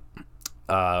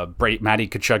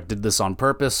Tkachuk did this on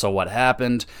purpose, so what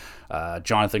happened?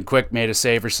 Jonathan Quick made a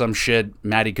save or some shit.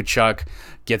 Matty Tkachuk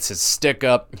gets his stick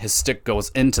up. His stick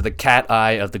goes into the cat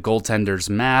eye of the goaltender's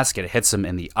mask. It hits him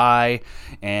in the eye,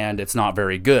 and it's not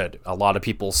very good. A lot of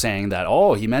people saying that,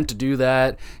 oh, he meant to do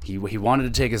that. He wanted to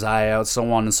take his eye out, so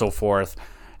on and so forth.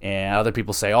 And other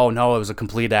people say, oh, no, it was a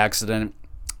complete accident.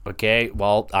 Okay,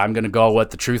 well, I'm going to go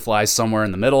with the truth lies somewhere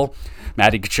in the middle.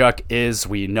 Matty Tkachuk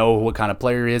we know what kind of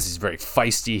player he is. He's very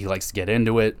feisty. He likes to get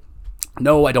into it.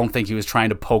 No, I don't think he was trying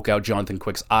to poke out Jonathan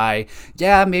Quick's eye.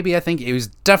 Yeah, maybe I think he was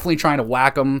definitely trying to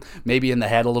whack him, maybe in the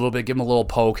head a little bit, give him a little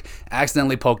poke,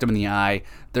 accidentally poked him in the eye.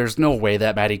 There's no way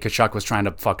that Matty Tkachuk was trying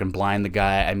to fucking blind the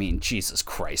guy. I mean, Jesus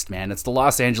Christ, man. It's the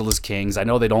Los Angeles Kings. I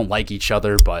know they don't like each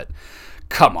other, but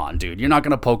come on, dude. You're not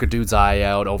going to poke a dude's eye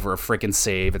out over a freaking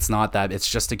save. It's not that.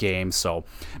 It's just a game. So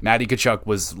Matty Tkachuk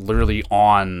was literally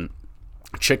on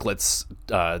Chicklets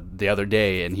the other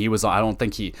day, and he was, I don't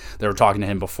think they were talking to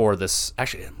him before this.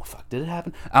 Actually, fuck, did it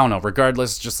happen? I don't know.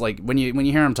 Regardless, just like when you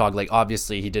hear him talk, like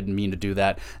obviously he didn't mean to do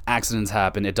that. Accidents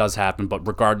happen. It does happen. But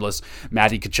regardless,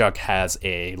 Matty Tkachuk has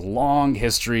a long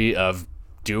history of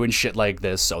doing shit like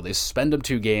this, so they suspend him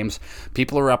 2 games.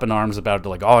 People are up in arms about it,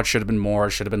 like, oh, it should have been more,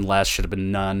 it should have been less, should have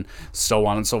been none, so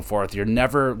on and so forth. You're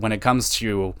never, when it comes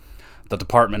to the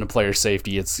Department of Player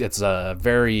Safety, it's a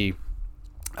very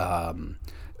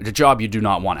a job you do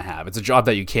not want to have. It's a job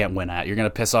that you can't win at. You're going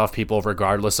to piss off people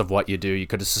regardless of what you do. You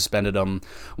could have suspended him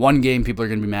 1 game, people are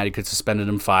going to be mad. You could have suspended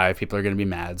him 5, people are going to be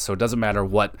mad. So it doesn't matter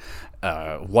what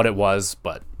it was,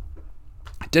 but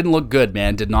it didn't look good,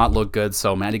 man. Did not look good.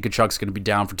 So Matty Tkachuk's going to be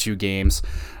down for 2 games.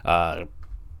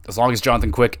 As long as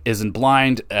Jonathan Quick isn't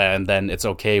blind, and then it's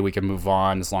okay. We can move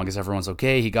on. As long as everyone's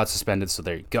okay, he got suspended, so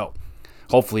there you go.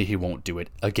 Hopefully he won't do it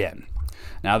again.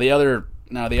 Now the other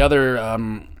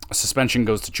suspension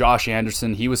goes to Josh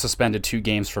Anderson. He was suspended 2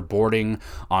 games for boarding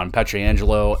on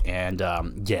Pietrangelo,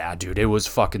 and yeah, dude, it was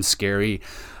fucking scary.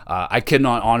 I could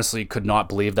not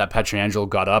believe that Pietrangelo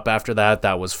got up after that.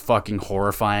 That was fucking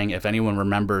horrifying. If anyone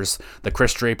remembers the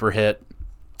Chris Draper hit,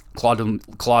 Claude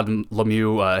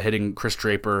Lemieux hitting Chris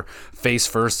Draper face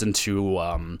first into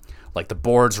like the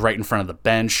boards right in front of the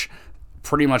bench.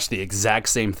 Pretty much the exact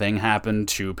same thing happened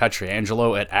to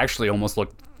Pietrangelo. It actually almost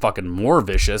looked fucking more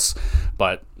vicious,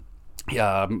 but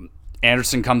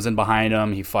Anderson comes in behind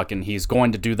him. He's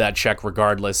going to do that check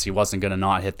regardless. He wasn't going to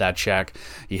not hit that check.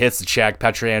 He hits the check.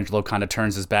 Pietrangelo kind of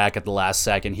turns his back at the last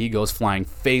second. He goes flying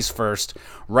face first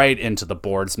right into the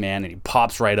boards, man, and he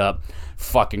pops right up,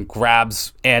 fucking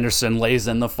grabs Anderson, lays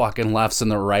in the fucking lefts and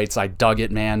the rights. I dug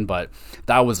it, man, but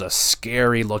that was a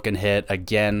scary looking hit.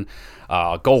 Again,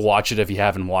 go watch it if you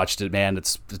haven't watched it, man.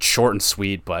 It's short and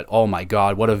sweet, but oh my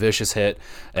god, what a vicious hit.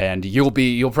 And you'll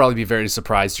probably be very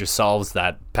surprised yourselves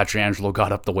that Pietrangelo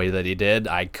got up the way that he did.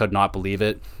 I could not believe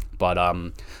it. But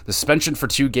the suspension for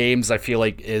 2 games, I feel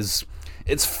like it's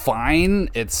fine.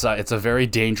 It's a very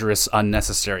dangerous,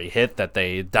 unnecessary hit that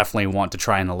they definitely want to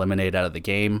try and eliminate out of the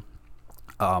game.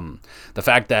 The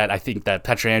fact that I think that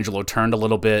Pietrangelo turned a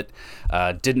little bit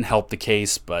didn't help the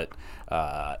case, but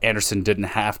Anderson didn't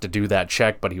have to do that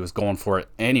check, but he was going for it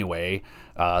anyway.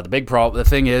 The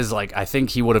thing is, like, I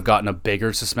think he would have gotten a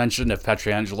bigger suspension if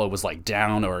Pietrangelo was like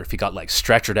down, or if he got like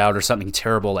stretchered out or something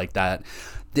terrible like that.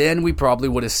 Then we probably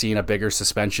would have seen a bigger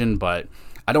suspension, but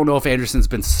I don't know if Anderson's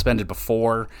been suspended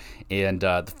before, and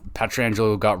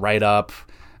Pietrangelo got right up.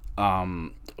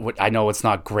 I know it's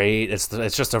not great. It's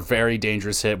just a very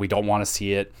dangerous hit. We don't want to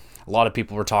see it. A lot of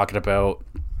people were talking about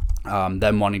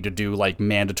them wanting to do like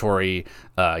mandatory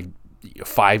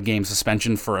 5-game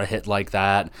suspension for a hit like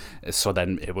that, so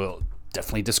then it will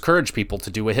definitely discourage people to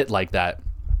do a hit like that.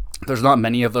 There's not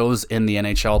many of those in the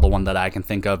NHL. The one that I can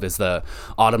think of is the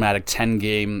automatic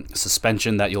 10-game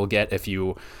suspension that you'll get if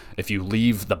you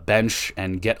leave the bench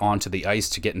and get onto the ice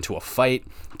to get into a fight.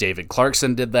 David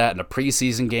Clarkson did that in a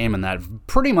preseason game, and that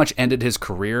pretty much ended his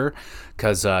career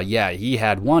because, he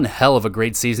had one hell of a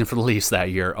great season for the Leafs that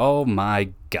year. Oh, my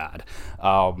God.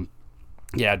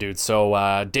 Yeah, dude,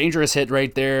 so dangerous hit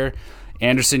right there.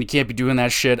 Anderson, you can't be doing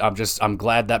that shit. I'm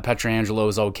glad that Pietrangelo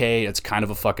is okay. It's kind of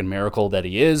a fucking miracle that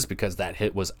he is, because that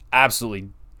hit was absolutely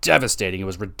devastating. It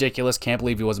was ridiculous. Can't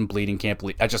believe he wasn't bleeding.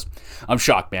 I'm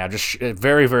shocked, man. I'm just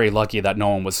very, very lucky that no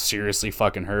one was seriously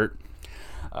fucking hurt.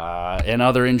 In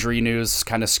other injury news,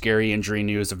 kind of scary injury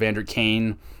news, Evander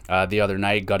Kane the other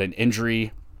night got an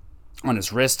injury on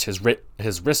his wrist. His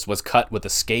wrist was cut with a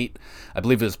skate. I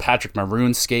believe it was Patrick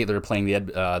Maroon's skate. They were playing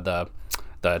the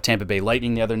Tampa Bay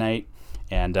Lightning the other night,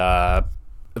 and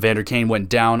Evander Kane went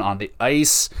down on the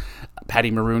ice.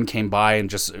 Patty Maroon came by and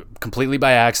just completely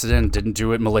by accident, didn't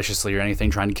do it maliciously or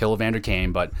anything, trying to kill Evander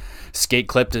Kane, but skate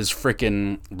clipped his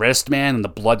freaking wrist, man, and the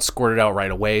blood squirted out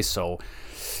right away. So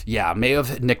yeah, may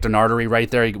have nicked an artery right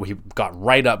there. He got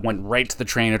right up, went right to the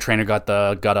trainer. Trainer got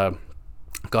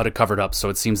it covered up, so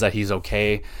it seems that he's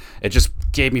okay. It just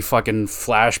gave me fucking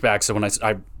flashbacks. So when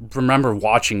I remember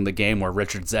watching the game where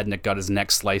Richard Zednik got his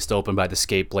neck sliced open by the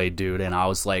skate blade, dude, and I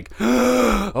was like,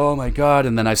 oh my god.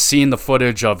 And then I've seen the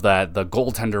footage of the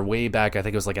goaltender way back, I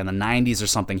think it was like in the 90s or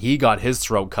something. He got his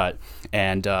throat cut,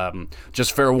 and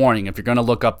just fair warning, if you're gonna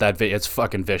look up that video, it's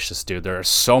fucking vicious, dude. There is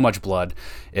so much blood.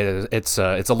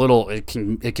 It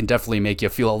can definitely make you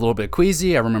feel a little bit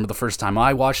queasy. I remember the first time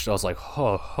I watched it, I was like,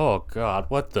 oh god,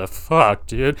 what the fuck,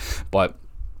 dude? But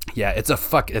yeah, it's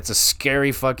a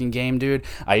scary fucking game, dude.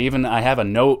 I have a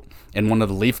note in one of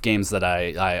the Leaf games that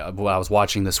I was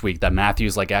watching this week that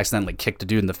Matthews like accidentally kicked a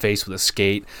dude in the face with a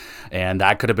skate, and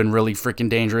that could have been really freaking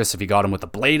dangerous if he got him with the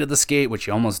blade of the skate, which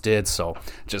he almost did. So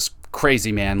just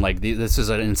crazy, man. Like this is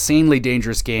an insanely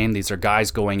dangerous game. These are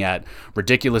guys going at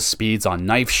ridiculous speeds on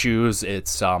knife shoes.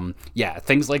 It's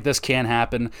things like this can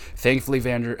happen. Thankfully,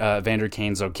 Vander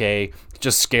Kane's okay.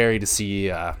 Just scary to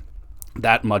see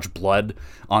that much blood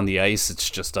on the ice. It's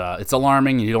just it's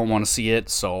alarming. You don't want to see it.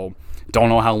 So don't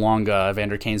know how long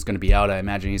Evander Kane's going to be out. I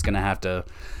imagine he's going to have to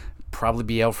probably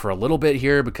be out for a little bit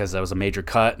here because that was a major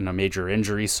cut and a major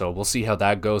injury. So we'll see how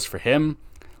that goes for him.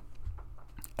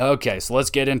 Okay, so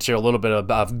let's get into a little bit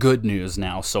of good news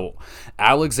now. So,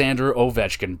 Alexander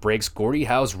Ovechkin breaks Gordie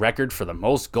Howe's record for the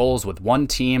most goals with one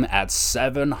team at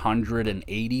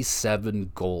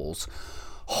 787 goals.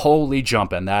 Holy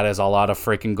jumping, that is a lot of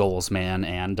freaking goals, man.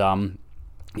 And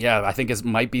yeah, I think it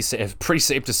might be pretty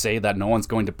safe to say that no one's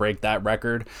going to break that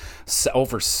record.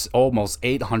 Over almost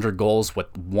 800 goals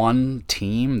with one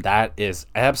team. That is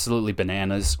absolutely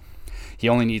bananas. He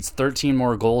only needs 13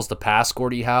 more goals to pass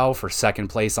Gordie Howe for second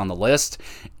place on the list,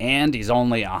 and he's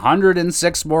only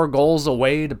 106 more goals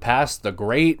away to pass the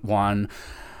great one,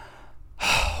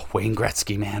 Wayne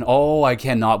Gretzky, man. Oh, I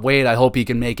cannot wait. I hope he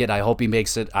can make it. I hope he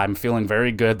makes it. I'm feeling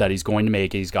very good that he's going to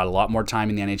make it. He's got a lot more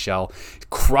time in the NHL. He's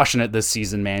crushing it this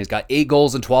season, man. He's got 8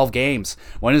 goals in 12 games.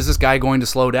 When is this guy going to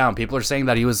slow down? People are saying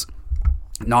that he was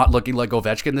not looking like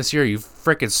Ovechkin this year. You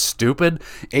freaking stupid.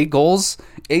 8 goals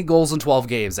in 12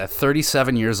 games at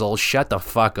 37 years old. Shut the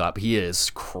fuck up. He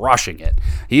is crushing it.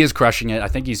 I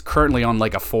think he's currently on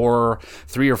like a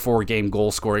 3 or 4 game goal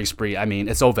scoring spree. I mean,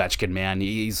 it's Ovechkin, man.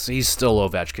 He's still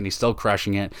Ovechkin. He's still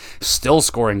crushing it. Still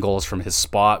scoring goals from his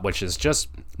spot, which is just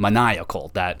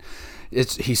maniacal.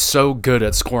 He's so good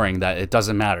at scoring that it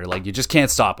doesn't matter. Like, you just can't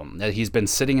stop him. He's been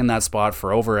sitting in that spot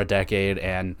for over a decade,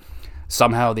 and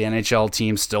somehow the NHL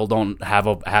team still don't have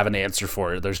an answer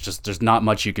for it. There's not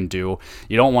much you can do.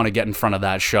 You don't want to get in front of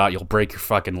that shot. You'll break your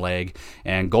fucking leg.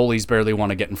 And goalies barely want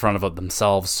to get in front of it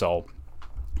themselves. So,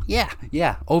 yeah.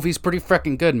 Ovi's pretty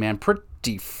freaking good, man.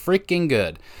 Pretty freaking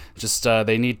good. Just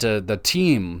the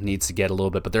team needs to get a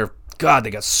little bit, but they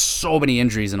got so many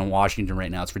injuries in Washington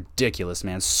right now. It's ridiculous,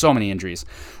 man. So many injuries.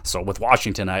 So with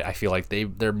Washington, I feel like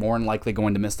they're more than likely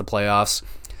going to miss the playoffs,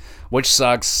 which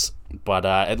sucks. But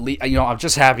at least, I'm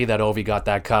just happy that Ovi got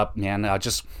that cup, man. I'm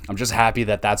just happy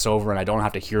that that's over, and I don't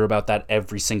have to hear about that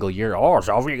every single year. Oh, is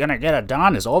Ovi gonna get it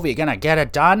done? Is Ovi gonna get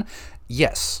it done?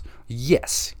 Yes,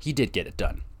 he did get it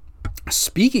done.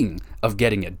 Speaking of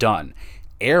getting it done,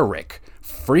 Erik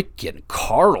freaking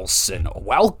Karlsson,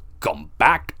 welcome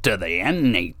back to the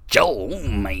NHL. Oh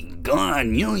my God,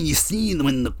 you see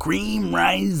when the cream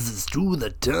rises to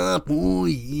the top. Oh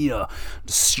yeah.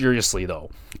 Seriously though,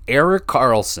 Erik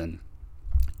Karlsson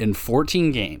in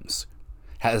 14 games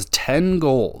has 10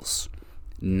 goals,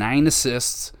 9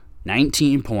 assists,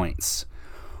 19 points.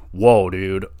 Whoa,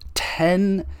 dude.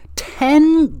 10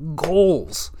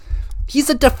 goals. He's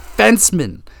a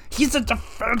defenseman.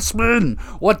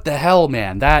 What the hell,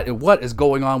 man? What is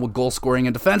going on with goal scoring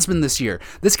and defensemen this year?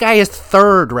 This guy is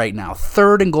third right now.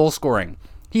 Third in goal scoring.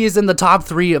 He is in the top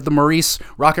 3 of the Maurice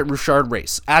Rocket Richard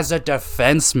race as a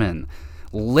defenseman.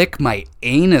 Lick my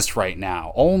anus right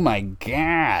now. Oh my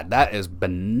God. That is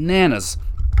bananas.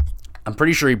 I'm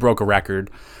pretty sure he broke a record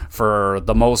for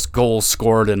the most goals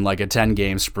scored in like a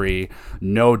 10-game spree.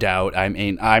 No doubt. I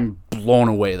mean, I'm blown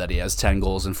away that he has 10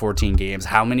 goals in 14 games.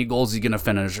 How many goals is he going to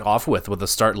finish off with a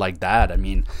start like that? I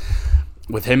mean,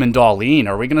 with him and Dahlin,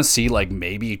 are we going to see like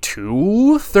maybe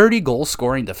 2 30-goal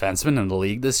scoring defensemen in the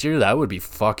league this year? That would be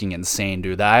fucking insane,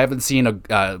 dude. I haven't seen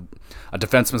a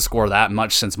defenseman score that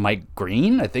much since Mike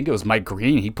Green. I think it was Mike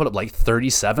Green. He put up like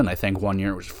 37, I think, one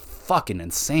year. It was fucking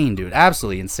insane, dude.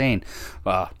 Absolutely insane.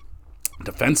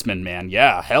 Defenseman, man.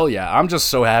 Yeah, hell yeah. I'm just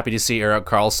so happy to see Erik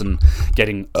Karlsson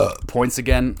getting points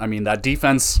again. I mean, that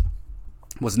defense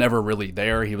was never really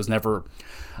there. He was never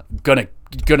gonna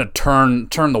turn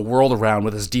the world around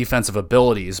with his defensive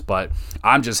abilities, but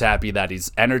I'm just happy that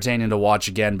he's entertaining to watch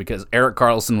again, because Erik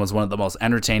Karlsson was one of the most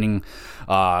entertaining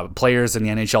players in the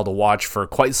NHL to watch for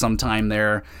quite some time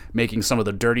there, making some of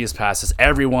the dirtiest passes.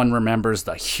 Everyone remembers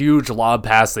the huge lob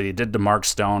pass that he did to Mark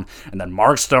Stone, and then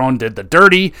Mark Stone did the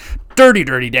dirty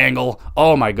dangle.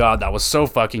 Oh my God, that was so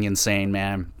fucking insane,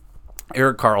 man.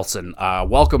 Erik Karlsson,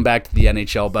 welcome back to the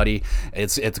NHL, buddy.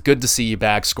 It's good to see you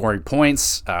back scoring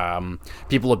points.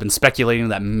 People have been speculating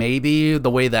that maybe the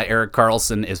way that Erik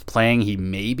Karlsson is playing, he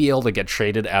may be able to get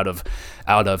traded out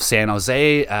of San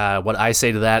Jose. What I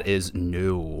say to that is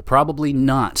no, probably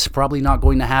not. Probably not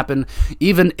going to happen.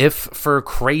 Even if for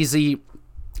crazy,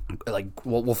 like,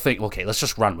 we'll think, okay, let's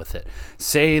just run with it.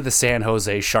 Say the San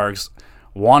Jose Sharks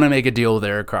want to make a deal with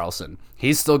Erik Karlsson.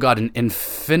 He's still got an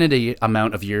infinity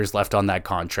amount of years left on that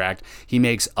contract. He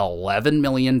makes $11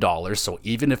 million, so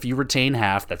even if you retain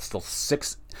half, that's still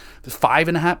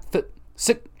 7,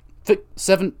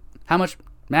 how much?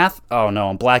 Math? Oh no,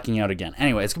 I'm blacking out again.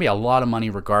 Anyway, it's going to be a lot of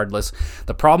money regardless.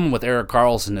 The problem with Erik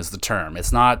Karlsson is the term.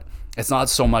 It's not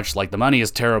so much like the money is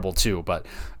terrible too, but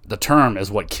the term is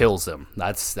what kills him.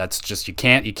 That's just, you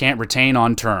can't retain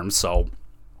on terms, so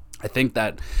I think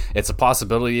that it's a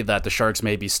possibility that the Sharks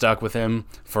may be stuck with him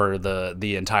for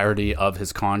the entirety of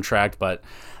his contract, but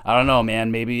I don't know,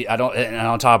 man. Maybe I don't. And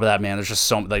on top of that, man, there's just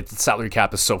the salary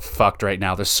cap is so fucked right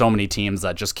now. There's so many teams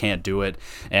that just can't do it,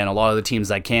 and a lot of the teams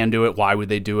that can do it, why would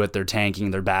they do it? They're tanking.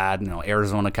 They're bad.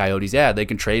 Arizona Coyotes, yeah, they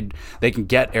can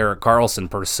get Erik Karlsson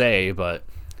per se, but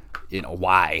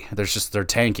why? They're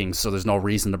tanking, so there's no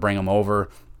reason to bring them over.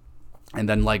 And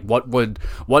then,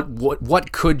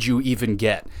 what could you even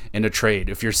get in a trade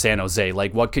if you're San Jose?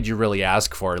 What could you really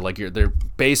ask for? They're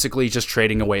basically just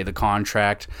trading away the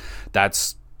contract.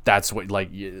 That's what,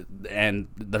 and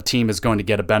the team is going to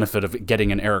get a benefit of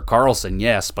getting an Erik Karlsson,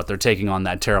 yes, but they're taking on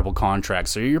that terrible contract.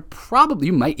 So you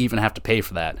might even have to pay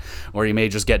for that, or you may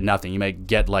just get nothing. You may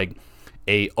get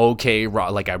a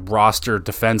roster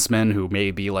defenseman who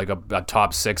may be a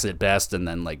top 6 at best, and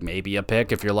then maybe a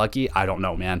pick if you're lucky. I don't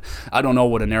know, man. I don't know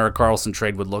what an Erik Karlsson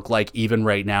trade would look like even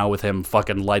right now with him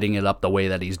fucking lighting it up the way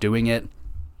that he's doing it.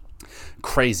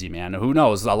 Crazy, man. Who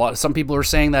knows? Some people are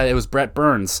saying that it was Brett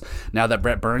Burns. Now that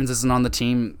Brett Burns isn't on the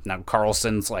team, now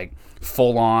Karlsson's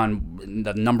full on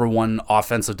the number one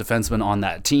offensive defenseman on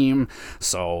that team.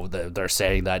 So they're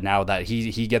saying that now that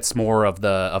he gets more of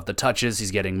the touches,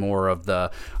 he's getting more of the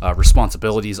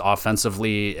responsibilities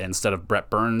offensively instead of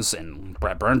Brett Burns. And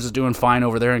Brett Burns is doing fine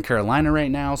over there in Carolina right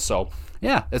now. So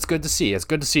yeah, it's good to see. It's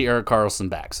good to see Erik Karlsson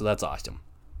back. So that's awesome.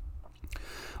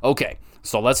 Okay,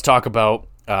 so let's talk about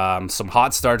some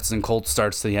hot starts and cold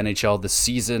starts to the NHL this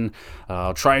season.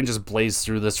 I'll try and just blaze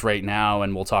through this right now,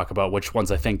 and we'll talk about which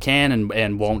ones I think can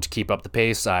and won't keep up the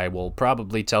pace. I will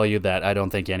probably tell you that I don't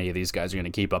think any of these guys are going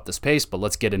to keep up this pace, but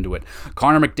let's get into it.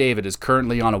 Connor McDavid is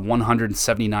currently on a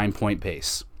 179-point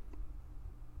pace.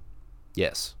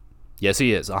 Yes,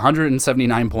 he is.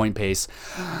 179-point pace.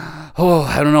 Oh,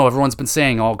 I don't know. Everyone's been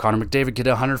saying, Connor McDavid could hit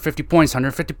 150 points,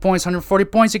 150 points, 140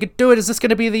 points. He could do it. Is this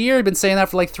going to be the year? He's been saying that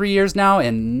for 3 years now,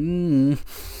 and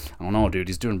I don't know, dude.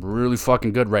 He's doing really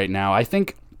fucking good right now. I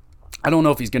don't know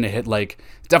if he's going to hit,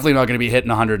 definitely not going to be hitting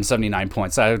 179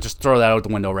 points. I just throw that out the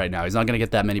window right now. He's not going to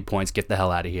get that many points. Get the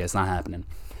hell out of here. It's not happening.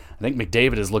 I think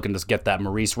McDavid is looking to get that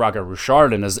Maurice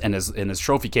Rocket-Richard in his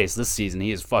trophy case this season.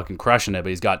 He is fucking crushing it, but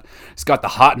he's got the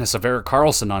hotness of Erik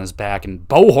Karlsson on his back, and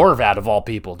Bo Horvat of all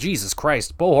people. Jesus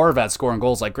Christ, Bo Horvat scoring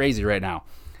goals like crazy right now.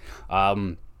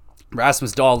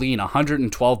 Rasmus Dahlin,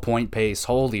 112-point pace.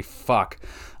 Holy fuck.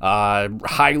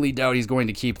 Highly doubt he's going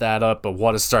to keep that up, but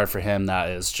what a start for him.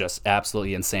 That is just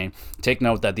absolutely insane. Take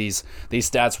note that these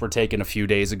stats were taken a few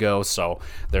days ago, so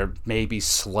there may be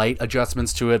slight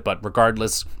adjustments to it, but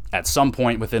regardless, at some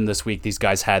point within this week, these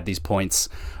guys had these points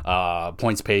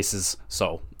paces.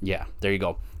 So yeah, there you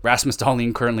go. Rasmus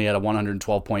Dahlin currently at a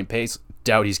 112-point pace.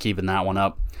 Doubt he's keeping that one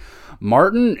up.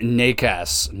 Martin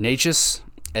Necas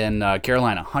in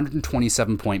Carolina,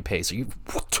 127-point pace. Are you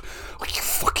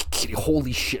fucking kidding?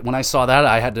 Holy shit! When I saw that,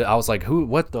 I was like, who?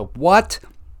 What the what?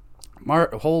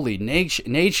 Holy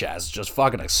Necas just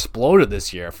fucking exploded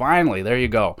this year. Finally, there you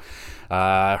go.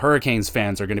 Hurricanes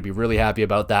fans are going to be really happy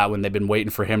about that when they've been waiting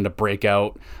for him to break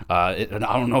out. And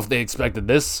I don't know if they expected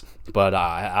this, but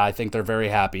I think they're very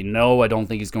happy. No, I don't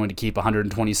think he's going to keep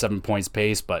 127 points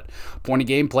pace, but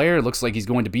point-a-game player, looks like he's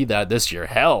going to be that this year.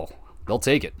 Hell, they'll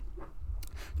take it.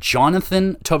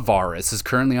 Jonathan Tavares is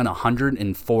currently on a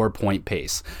 104-point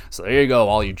pace. So there you go,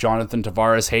 all you Jonathan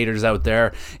Tavares haters out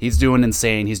there. He's doing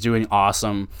insane. He's doing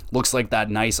awesome. Looks like that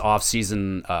nice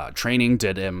off-season training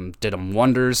did him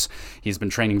wonders. He's been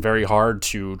training very hard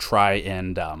to try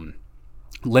and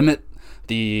limit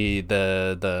the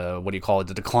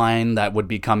the decline that would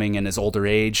be coming in his older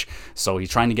age. So he's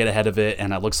trying to get ahead of it,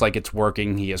 and it looks like it's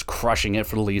working. He is crushing it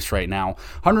for the Leafs right now.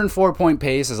 104-point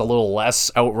pace is a little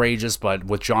less outrageous, but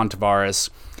with John Tavares,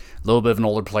 a little bit of an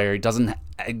older player, he doesn't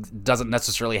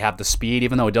necessarily have the speed,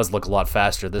 even though he does look a lot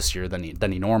faster this year than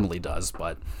he normally does.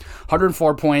 But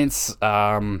 104 points,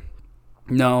 no.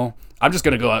 I'm just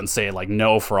gonna go out and say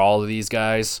no for all of these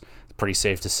guys. Pretty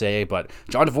safe to say, but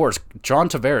John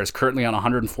Tavares currently on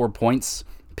 104 points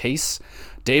pace.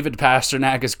 David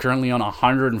Pastrnak is currently on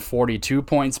 142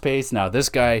 points pace. Now this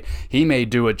guy, he may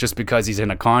do it just because he's in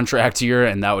a contract year,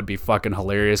 and that would be fucking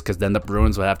hilarious, because then the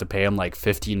Bruins would have to pay him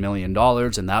 $15 million,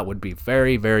 and that would be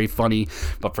very, very funny.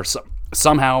 But for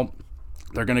somehow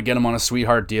they're going to get him on a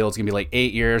sweetheart deal. It's going to be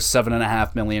 8 years,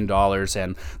 $7.5 million,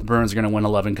 and the Bruins are going to win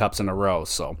 11 cups in a row.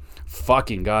 So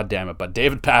fucking goddamn it. But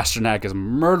David Pastrnak is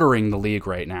murdering the league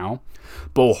right now.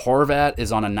 Bo Horvat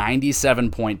is on a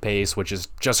 97-point pace, which is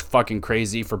just fucking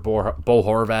crazy for Bo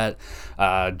Horvat.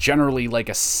 Generally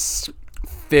a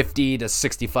 50 to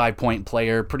 65-point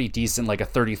player, pretty decent, a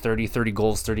 30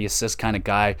 goals, 30 assists kind of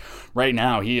guy. Right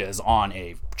now, he is on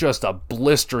a just a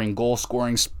blistering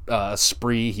goal-scoring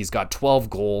spree. He's got 12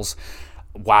 goals.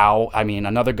 Wow. I mean,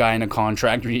 another guy in a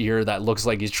contract year that looks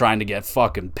like he's trying to get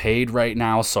fucking paid right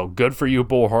now. So good for you,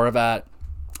 Bo Horvat.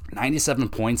 97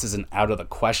 points isn't out of the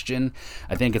question.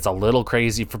 I think it's a little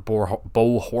crazy for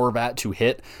Bo Horvat to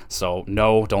hit. So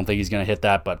no, don't think he's going to hit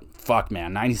that. But fuck,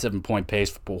 man, 97-point pace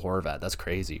for Bo Horvat. That's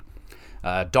crazy.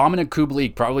 Dominik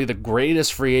Kubalik, probably the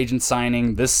greatest free agent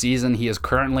signing this season. He is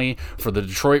currently for the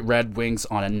Detroit Red Wings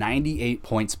on a 98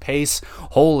 points pace.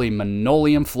 Holy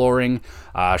linoleum flooring.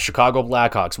 Chicago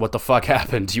Blackhawks, what the fuck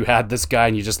happened? You had this guy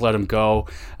and you just let him go.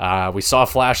 We saw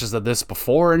flashes of this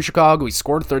before in Chicago. He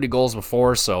scored 30 goals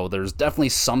before, so there's definitely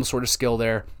some sort of skill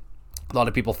there. A lot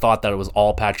of people thought that it was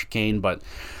all Patrick Kane, but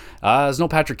there's no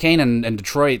Patrick Kane in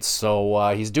Detroit, so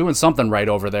he's doing something right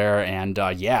over there, and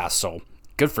so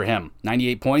good for him.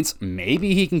 98 points.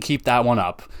 Maybe he can keep that one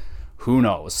up. Who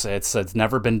knows? It's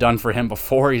never been done for him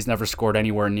before. He's never scored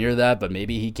anywhere near that, but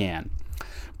maybe he can.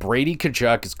 Brady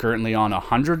Tkachuk is currently on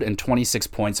 126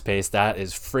 points pace. That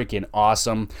is freaking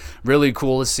awesome. Really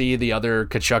cool to see the other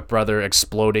Tkachuk brother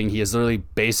exploding. He is literally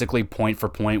basically point for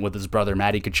point with his brother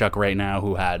Matty Tkachuk right now,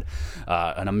 who had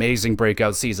an amazing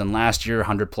breakout season last year,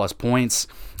 100-plus points.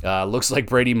 Looks like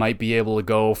Brady might be able to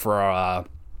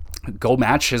go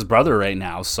match his brother right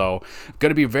now. So going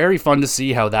to be very fun to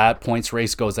see how that points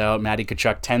race goes out. Matty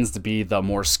Tkachuk tends to be the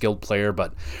more skilled player,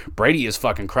 but Brady is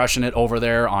fucking crushing it over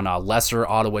there on a lesser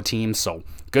Ottawa team. So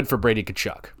good for Brady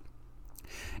Tkachuk.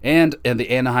 And in the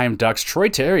Anaheim Ducks, Troy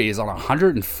Terry is on a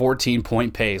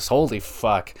 114-point pace. Holy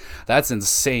fuck. That's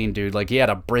insane, dude. Like, he had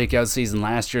a breakout season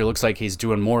last year. Looks like he's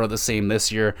doing more of the same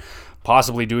this year.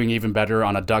 Possibly doing even better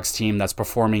on a Ducks team that's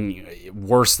performing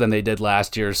worse than they did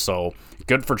last year. So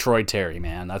good for Troy Terry,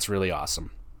 man. That's really awesome.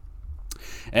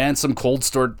 And some cold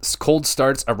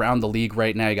starts around the league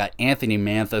right now. You got Anthony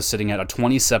Mantha sitting at a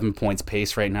 27 points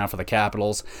pace right now for the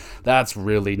Capitals. That's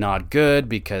really not good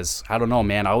because, I don't know,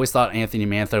 man. I always thought Anthony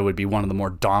Mantha would be one of the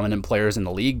more dominant players in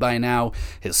the league by now.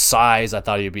 His size, I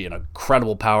thought he'd be an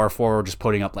incredible power forward, just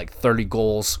putting up like 30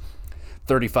 goals,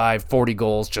 35, 40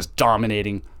 goals, just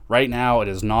dominating. Right now, it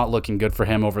is not looking good for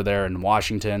him over there in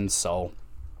Washington, so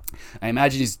I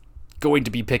imagine he's going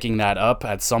to be picking that up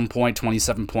at some point.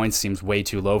 27 points seems way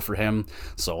too low for him,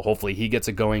 so hopefully he gets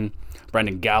it going.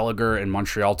 Brendan Gallagher in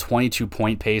Montreal,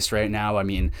 22-point pace right now. I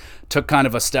mean, took kind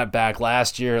of a step back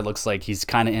last year. It looks like he's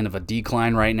kind of in of a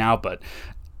decline right now, but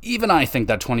even I think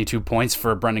that 22 points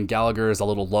for Brendan Gallagher is a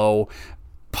little low.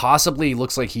 Possibly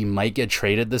looks like he might get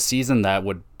traded this season. That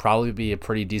would probably be a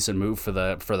pretty decent move for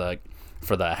the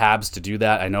Habs to do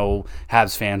that. I know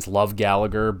Habs fans love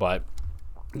Gallagher, but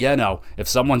yeah, no. If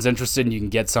someone's interested and you can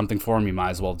get something for him, you might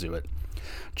as well do it.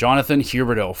 Jonathan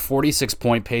Huberdeau,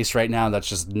 46-point pace right now. That's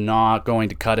just not going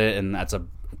to cut it, and that's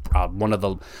one of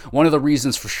the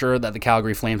reasons for sure that the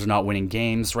Calgary Flames are not winning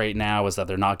games right now is that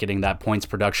they're not getting that points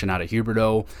production out of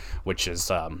Huberdeau,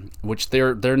 which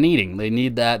they're needing. They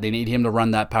need that. They need him to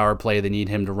run that power play. They need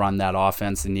him to run that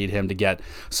offense. They need him to get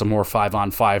some more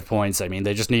 5-on-5 points. I mean,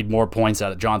 they just need more points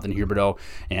out of Jonathan Huberdeau.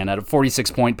 And at a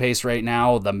 46-point pace right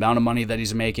now, the amount of money that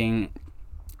he's making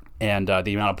and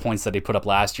the amount of points that he put up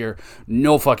last year,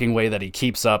 no fucking way that he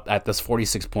keeps up at this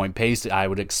 46-point pace. I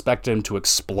would expect him to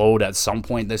explode at some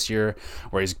point this year,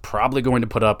 where he's probably going to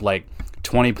put up like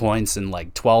 20 points in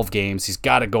like 12 games. He's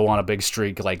got to go on a big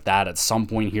streak like that at some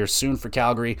point here soon for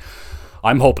Calgary.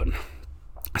 I'm hoping.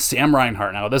 Sam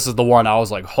Reinhart, now this is the one I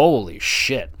was like, holy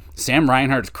shit. Sam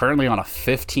Reinhart is currently on a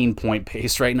 15-point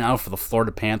pace right now for the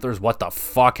Florida Panthers. What the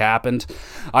fuck happened?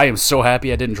 I am so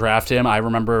happy I didn't draft him. I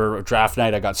remember draft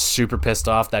night, I got super pissed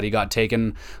off that he got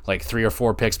taken like 3 or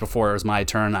 4 picks before it was my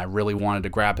turn. I really wanted to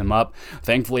grab him up.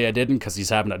 Thankfully, I didn't because he's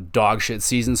having a dog shit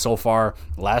season so far.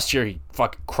 Last year, he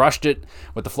fucking crushed it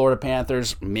with the Florida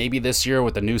Panthers. Maybe this year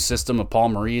with the new system of Paul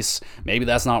Maurice, maybe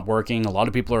that's not working. A lot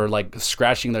of people are like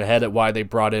scratching their head at why they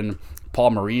brought in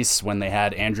Paul Maurice when they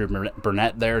had Andrew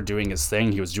Burnett there doing his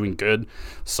thing. He was doing good.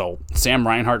 So Sam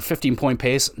Reinhart, 15-point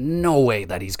pace. No way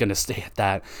that he's going to stay at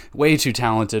that. Way too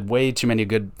talented. Way too many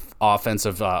good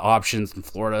offensive options in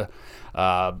Florida.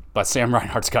 But Sam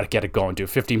Reinhart's got to get it going, dude.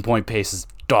 15-point pace is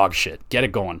dog shit. Get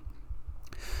it going.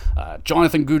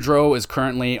 Jonathan Gaudreau is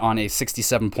currently on a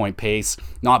 67-point pace.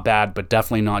 Not bad, but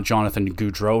definitely not Jonathan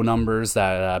Gaudreau numbers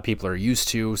that people are used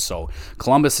to. So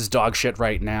Columbus is dog shit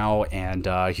right now, and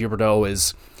Huberdeau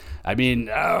is, I mean,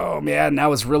 oh man,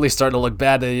 now it's really starting to look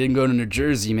bad that he didn't go to New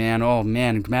Jersey, man. Oh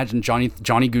man, imagine Johnny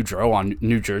Gaudreau on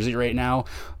New Jersey right now.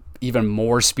 Even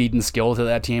more speed and skill to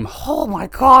that team. Oh my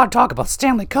God, talk about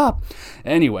Stanley Cup.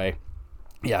 Anyway.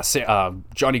 Yeah,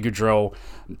 Johnny Gaudreau,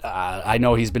 I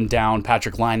know he's been down,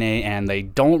 Patrick Laine, and they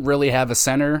don't really have a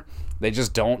center They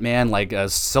just don't, man. Like,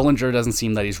 Sillinger doesn't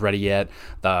seem that he's ready yet.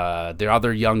 The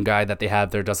other young guy that they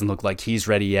have there doesn't look like he's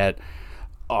ready yet.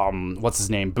 What's his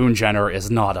name? Boone Jenner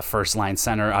is not a first-line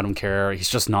center. I don't care. He's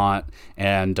just not.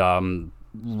 And,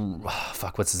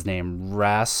 what's his name?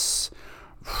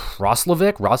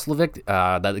 Roslovic,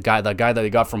 that guy that they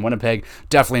got from Winnipeg,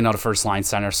 definitely not a first-line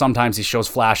center. Sometimes he shows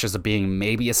flashes of being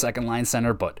maybe a second-line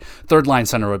center, but third-line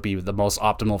center would be the most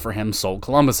optimal for him. So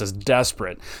Columbus is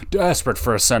desperate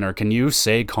for a center. Can you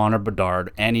say Connor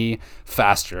Bedard any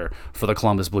faster for the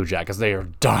Columbus Blue Jackets? They are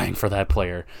dying for that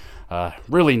player.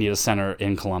 Really need a center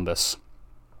in Columbus.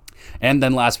 And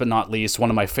then last but not least, one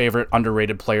of my favorite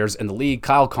underrated players in the league,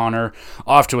 Kyle Connor,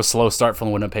 off to a slow start from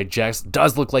the Winnipeg Jets.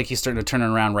 Does look like he's starting to turn it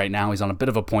around right now. He's on a bit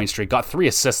of a point streak. Got 3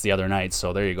 assists the other night,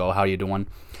 so there you go. How you doing?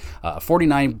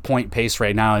 49-point pace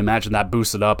right now. I imagine that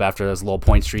boosted up after this little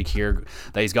point streak here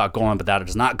that he's got going, but that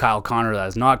is not Kyle Connor. That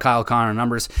is not Kyle Connor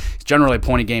numbers. He's generally a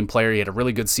point-a-game player. He had a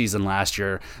really good season last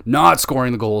year, not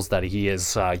scoring the goals that he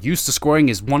is used to scoring.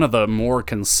 He's one of the more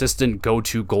consistent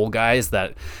go-to goal guys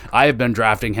that I have been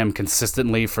drafting him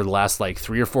consistently for the last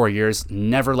 3 or 4 years.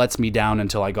 Never lets me down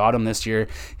until I got him this year.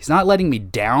 He's not letting me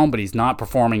down, but he's not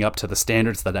performing up to the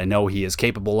standards that I know he is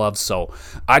capable of, so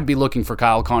I'd be looking for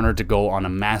Kyle Connor to go on a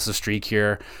massive streak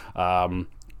here.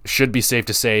 Should be safe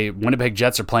to say Winnipeg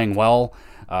Jets are playing well.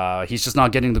 He's just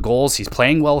not getting the goals. He's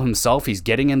playing well himself. He's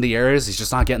getting in the areas. He's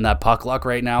just not getting that puck luck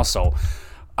right now. So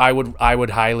I would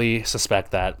highly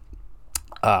suspect that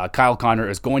Kyle Connor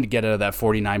is going to get out of that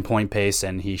 49-point pace,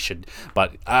 and he should.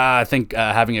 But I think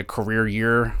having a career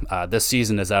year this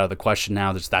season is out of the question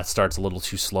now. That starts a little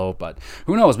too slow. But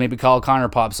who knows? Maybe Kyle Connor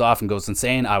pops off and goes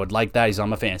insane. I would like that. He's on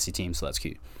my fantasy team, so that's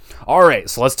cute. All right,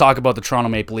 so let's talk about the Toronto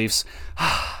Maple Leafs.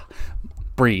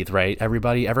 Breathe, right?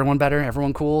 Everyone better?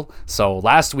 Everyone cool? So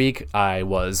last week, I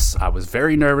was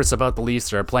very nervous about the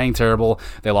Leafs. They're playing terrible.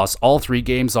 They lost all 3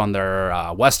 games on their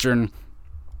Western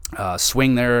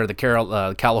swing there.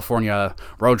 The California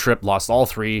road trip, lost all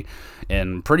 3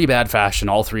 in pretty bad fashion,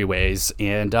 all 3 ways,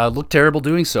 and looked terrible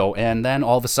doing so. And then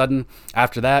all of a sudden,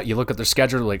 after that, you look at their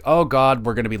schedule, like, oh god,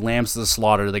 we're going to be lambs to the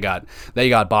slaughter. They got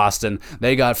Boston,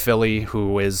 they got Philly,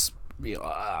 who is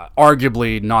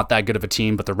arguably not that good of a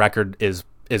team, but the record is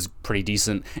pretty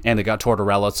decent, and they got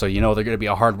Tortorella, so they're going to be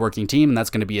a hardworking team, and that's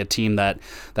going to be a team that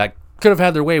could have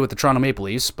had their way with the Toronto Maple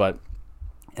Leafs, but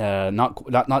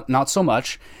not so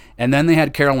much. And then they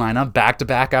had Carolina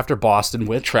back-to-back after Boston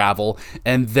with travel,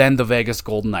 and then the Vegas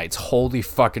Golden Knights. Holy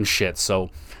fucking shit. So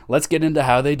let's get into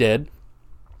how they did.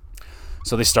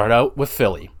 So they start out with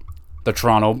Philly. The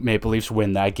Toronto Maple Leafs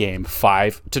win that game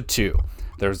 5-2.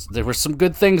 There were some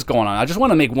good things going on. I just want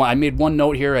to make one. I made one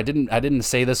note here. I didn't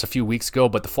say this a few weeks ago,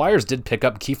 but the Flyers did pick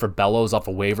up Kiefer Bellows off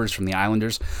of waivers from the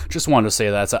Islanders. Just wanted to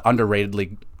say that's an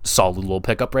underratedly solid little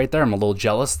pickup right there. I'm a little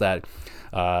jealous that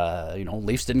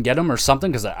Leafs didn't get him or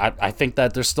something, because I think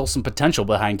that there's still some potential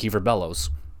behind Kiefer Bellows.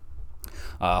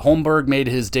 Holmberg made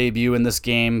his debut in this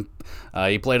game.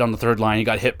 He played on the third line. He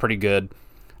got hit pretty good.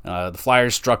 The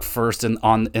Flyers struck first in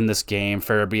this game.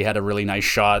 Farabee had a really nice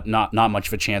shot. Not much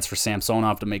of a chance for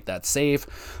Samsonov to make that save.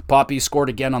 Poppy scored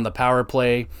again on the power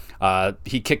play.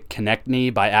 He kicked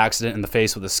Konechny by accident in the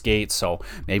face with a skate, so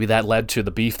maybe that led to the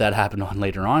beef that happened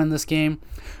later on in this game.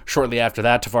 Shortly after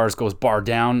that, Tavares goes bar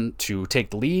down to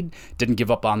take the lead. Didn't give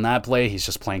up on that play. He's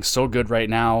just playing so good right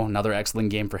now. Another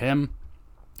excellent game for him.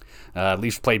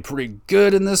 Leafs played pretty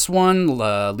good in this one.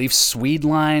 Leafs Swede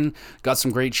line got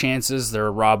some great chances. They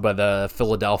were robbed by the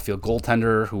Philadelphia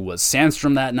goaltender, who was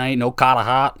Sandstrom that night. No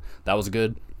Katahat. That was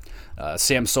good.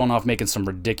 Samsonov making some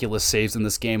ridiculous saves in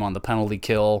this game on the penalty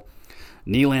kill.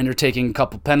 Nylander taking a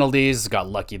couple penalties. Got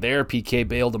lucky there. PK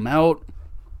bailed him out.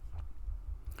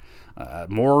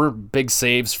 More big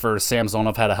saves for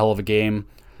Samsonov. Had a hell of a game.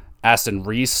 Aston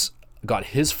Reese got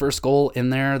his first goal in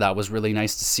there. That was really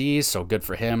nice to see, so good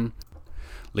for him.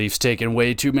 Leafs taking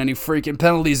way too many freaking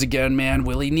penalties again, man.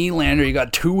 Willie Nylander, he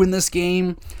got 2 in this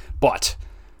game. But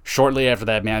shortly after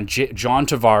that, man, John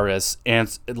Tavares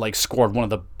scored one of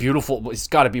the beautiful, it's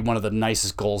got to be one of the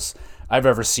nicest goals I've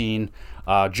ever seen.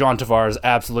 John Tavares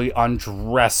absolutely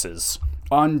undresses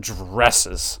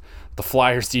the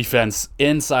Flyers defense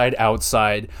inside,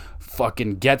 outside,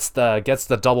 fucking gets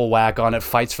the double whack on it,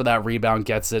 fights for that rebound,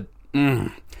 gets it.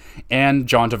 And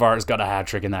John Tavares got a hat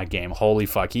trick in that game. Holy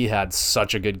fuck, he had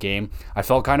such a good game. I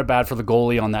felt kind of bad for the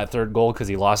goalie on that third goal because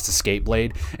he lost his skate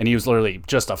blade, and he was literally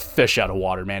just a fish out of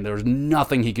water, man. There was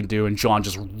nothing he could do, and John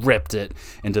just ripped it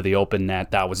into the open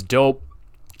net. That was dope.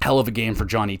 Hell of a game for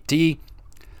Johnny T.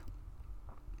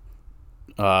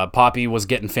 Poppy was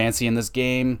getting fancy in this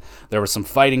game. There was some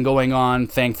fighting going on.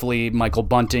 Thankfully, Michael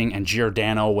Bunting and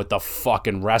Giordano with the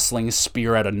fucking wrestling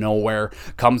spear out of nowhere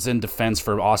comes in defense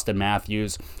for Austin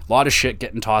Matthews. A lot of shit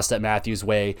getting tossed at Matthews'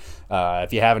 way.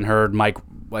 If you haven't heard, Mike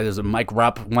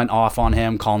Rupp went off on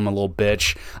him, calling him a little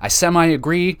bitch. I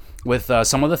semi-agree with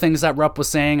some of the things that Rupp was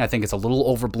saying. I think it's a little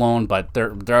overblown, but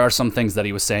there are some things that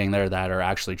he was saying there that are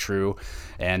actually true.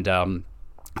 And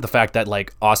the fact that,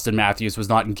 like, Austin Matthews was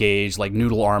not engaged, like,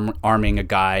 noodle arming a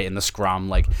guy in the scrum,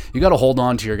 like, you got to hold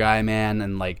on to your guy, man.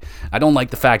 And, like, I don't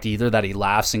like the fact either that he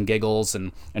laughs and giggles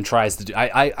and tries to do.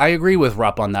 I agree with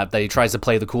Rupp on that he tries to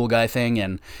play the cool guy thing,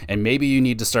 and maybe you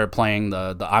need to start playing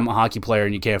the I'm a hockey player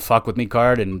and you can't fuck with me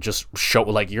card and just show,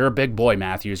 like, you're a big boy,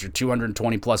 Matthews. You're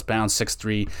 220 plus pounds,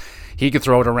 6'3". He could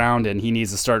throw it around, and he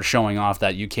needs to start showing off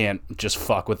that you can't just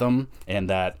fuck with him and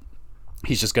that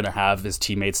he's just going to have his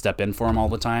teammates step in for him all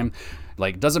the time.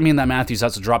 Like, doesn't mean that Matthews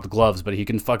has to drop the gloves, but he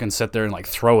can fucking sit there and, like,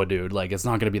 throw a dude. Like, it's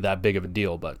not going to be that big of a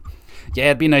deal. But, yeah,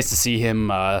 it'd be nice to see him,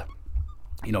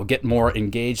 get more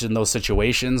engaged in those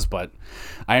situations. But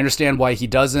I understand why he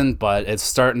doesn't, but it's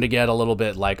starting to get a little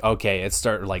bit like, okay,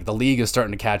 the league is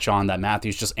starting to catch on that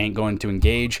Matthews just ain't going to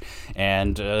engage,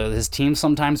 and his team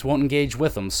sometimes won't engage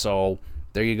with him. So,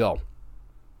 there you go.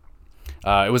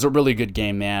 It was a really good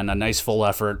game, man. A nice full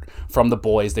effort from the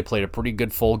boys. They played a pretty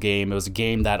good full game. It was a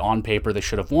game that on paper they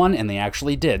should have won, and they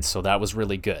actually did, so that was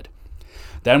really good.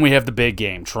 Then we have the big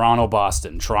game,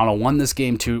 Toronto-Boston. Toronto won this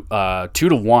game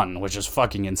 2-1, which is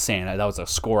fucking insane. That was a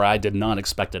score I did not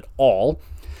expect at all.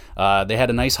 They had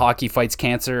a nice hockey fights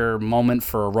cancer moment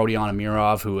for Rodion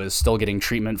Amirov, who is still getting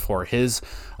treatment for his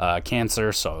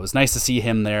cancer, so it was nice to see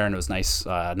him there, and it was nice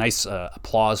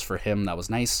applause for him. That was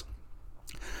nice.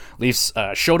 Leafs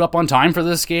showed up on time for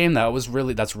this game. That's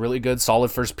really good.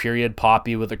 Solid first period.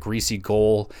 Poppy with a greasy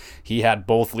goal. He had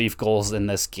both Leaf goals in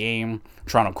this game.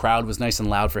 Toronto crowd was nice and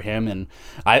loud for him, and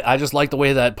I just like the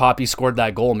way that Poppy scored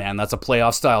that goal, man. That's a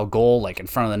playoff style goal, like in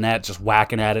front of the net, just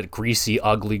whacking at it. Greasy,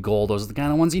 ugly goal. Those are the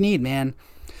kind of ones you need, man.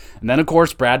 And then, of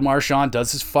course, Brad Marchand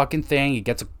does his fucking thing. He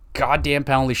gets a goddamn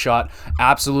penalty shot.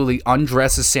 Absolutely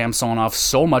undresses Samsonov,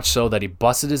 so much so that he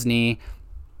busted his knee.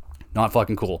 Not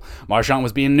fucking cool. Marchand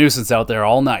was being a nuisance out there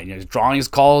all night. He's drawing his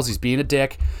calls. He's being a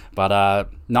dick, but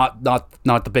not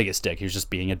the biggest dick. He was just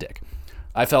being a dick.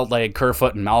 I felt like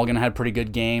Kerfoot and Malgin had pretty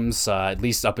good games, at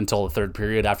least up until the third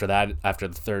period. During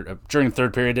the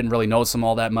third period, didn't really notice them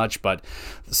all that much, but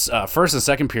first and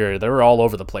second period, they were all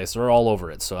over the place. They were all over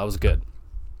it, so that was good.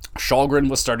 Shalgren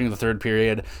was starting the third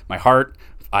period. My heart,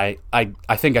 I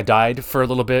think I died for a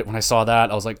little bit when I saw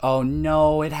that. I was like, oh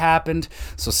no, it happened.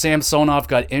 So Samsonov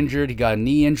got injured. He got a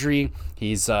knee injury.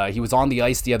 He was on the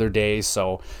ice the other day,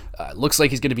 so looks like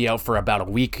he's going to be out for about a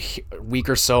week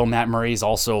or so. Matt Murray's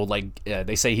also,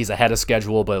 they say he's ahead of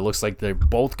schedule, but it looks like they're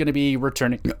both going to be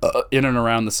returning in and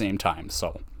around the same time.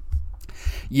 So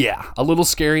yeah, a little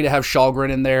scary to have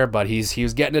Shalgren in there, but he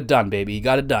was getting it done, baby. He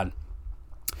got it done.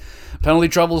 Penalty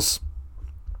troubles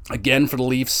again for the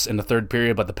Leafs in the third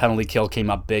period, but the penalty kill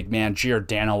came up big, man.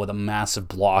 Giordano with a massive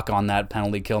block on that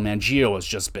penalty kill, man. Gio has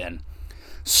just been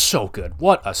so good.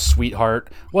 What a sweetheart.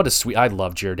 I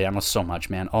love Giordano so much,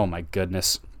 man. Oh my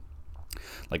goodness.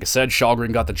 Like I said,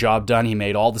 Shalgren got the job done. He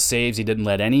made all the saves. He didn't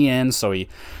let any in, so it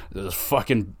was a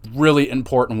fucking really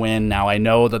important win. Now, I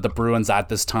know that the Bruins at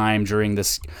this time,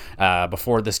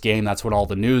 before this game, that's when all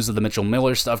the news of the Mitchell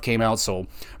Miller stuff came out, so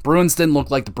Bruins didn't look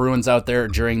like the Bruins out there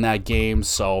during that game,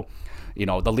 so,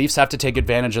 the Leafs have to take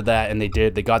advantage of that, and they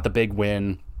did. They got the big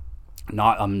win.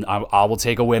 I will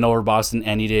take a win over Boston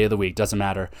any day of the week. Doesn't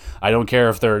matter. I don't care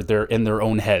if they're in their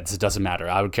own heads. It doesn't matter.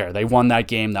 I would care. They won that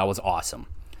game. That was awesome.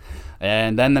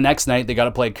 And then the next night, they got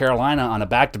to play Carolina on a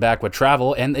back-to-back with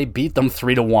travel, and they beat them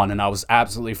 3-1, and I was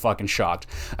absolutely fucking shocked.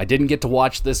 I didn't get to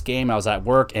watch this game. I was at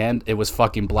work, and it was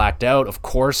fucking blacked out, of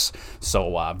course,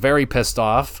 so very pissed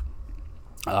off.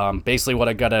 Basically, what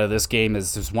I got out of this game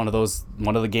is one of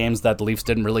the games that the Leafs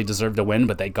didn't really deserve to win,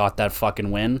 but they got that fucking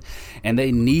win, and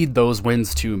they need those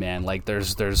wins too, man. Like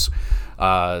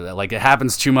it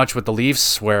happens too much with the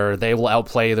Leafs where they will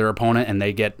outplay their opponent and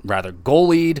they get rather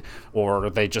goalied,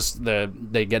 or they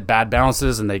get bad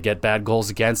bounces and they get bad goals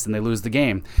against and they lose the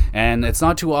game. And it's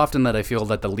not too often that I feel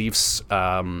that the Leafs.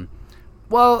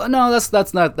 Well, no,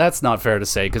 that's not fair to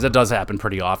say, because it does happen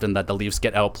pretty often that the Leafs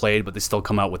get outplayed, but they still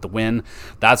come out with the win.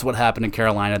 That's what happened in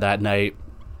Carolina that night.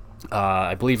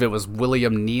 I believe it was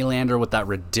William Nylander with that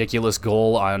ridiculous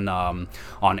goal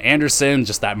on Anderson,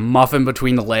 just that muffin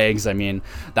between the legs. I mean,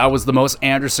 that was the most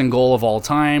Anderson goal of all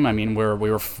time. I mean, we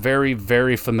were very,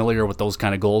 very familiar with those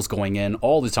kind of goals going in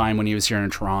all the time when he was here in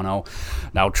Toronto.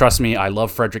 Now, trust me, I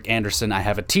love Frederik Andersen. I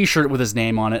have a T-shirt with his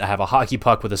name on it. I have a hockey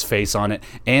puck with his face on it,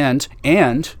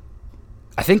 and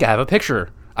I think I have a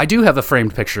picture. I do have a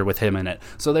framed picture with him in it.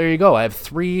 So there you go. I have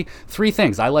three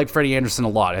things. I like Freddie Andersen a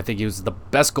lot. I think he was the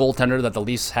best goaltender that the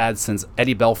Leafs had since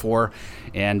Eddie Belfour.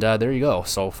 And there you go.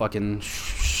 So fucking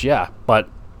yeah. But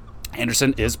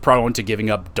Andersen is prone to giving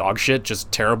up dog shit,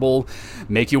 just terrible,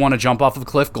 make you want to jump off of a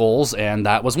cliff goals. And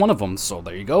that was one of them. So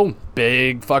there you go.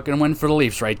 Big fucking win for the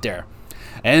Leafs right there.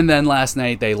 And then last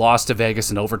night they lost to Vegas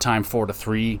in overtime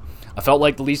 4-3. I felt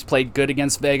like the Leafs played good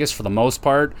against Vegas for the most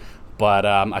part. But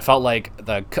I felt like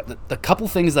the couple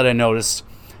things that I noticed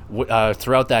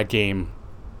throughout that game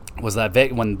was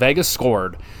that when Vegas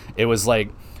scored, it was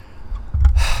like,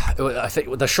 I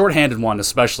think the shorthanded one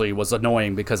especially was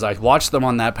annoying because I watched them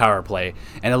on that power play,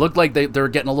 and it looked like they were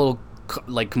getting a little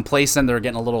like complacent. They were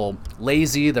getting a little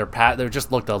lazy. They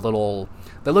looked a little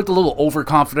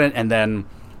overconfident, and then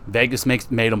Vegas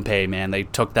made them pay, man. They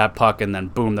took that puck and then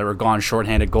boom, they were gone,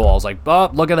 shorthanded goal. I was like,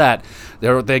 oh, look at that.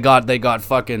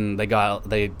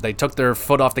 They took their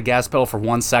foot off the gas pedal for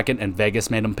 1 second and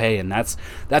Vegas made them pay, and that's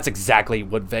exactly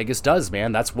what Vegas does,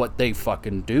 man. That's what they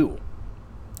fucking do.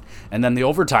 And then the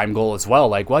overtime goal as well.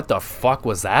 Like, what the fuck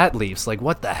was that, Leafs? Like,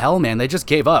 what the hell, man? They just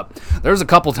gave up. There was a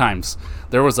couple times.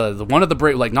 There was one of the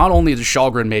break. Like, not only did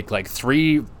Shalgren make like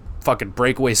 3 fucking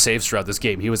breakaway saves throughout this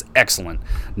game. He was excellent.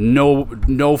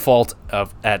 No fault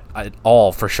at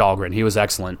all for Shalgren. He was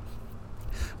excellent.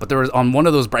 But there was on one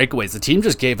of those breakaways, the team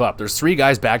just gave up. There's 3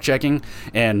 guys back checking,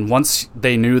 and once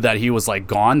they knew that he was like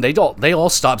gone, they all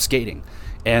stopped skating.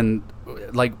 And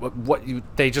like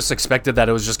they just expected that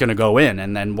it was just going to go in,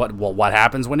 and then what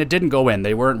happens when it didn't go in?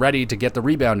 They weren't ready to get the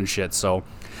rebound and shit. So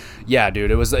yeah, dude,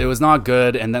 it was not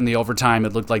good. And then the overtime,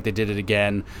 it looked like they did it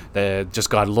again. They just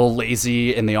got a little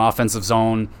lazy in the offensive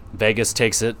zone. Vegas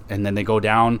takes it, and then they go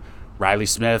down. Riley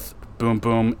Smith, boom,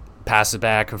 boom, pass it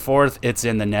back and forth. It's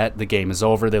in the net. The game is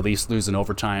over. The Leafs lose in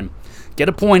overtime. Get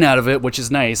a point out of it, which is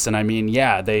nice. And I mean,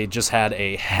 yeah, they just had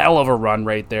a hell of a run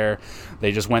right there.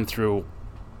 They just went through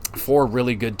 4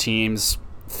 really good teams.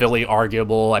 Philly,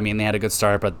 arguable. I mean, they had a good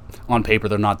start, but on paper,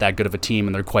 they're not that good of a team,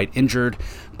 and they're quite injured.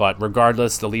 But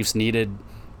regardless, the Leafs needed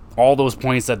all those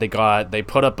points that they got. They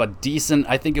put up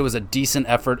I think it was a decent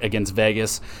effort against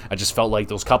Vegas. I just felt like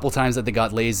those couple times that they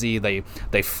got lazy,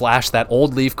 they flashed that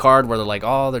old Leaf card where they're like,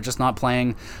 oh, they're just not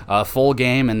playing a full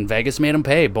game, and Vegas made them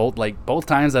pay. Both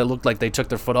times that looked like they took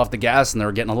their foot off the gas and they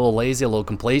were getting a little lazy, a little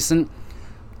complacent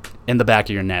in the back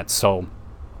of your net. So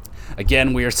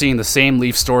again, we are seeing the same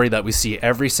Leaf story that we see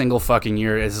every single fucking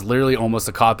year. It's literally almost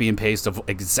a copy and paste of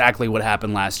exactly what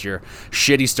happened last year.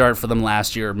 Shitty start for them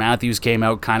last year. Matthews came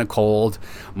out kind of cold.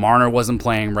 Marner wasn't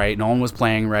playing right. No one was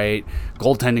playing right.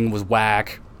 Goaltending was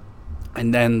whack.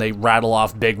 And then they rattle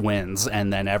off big wins,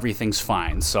 and then everything's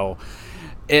fine. So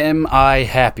am I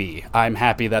happy? I'm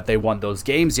happy that they won those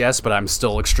games, yes, but I'm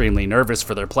still extremely nervous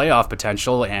for their playoff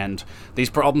potential, and these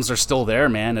problems are still there,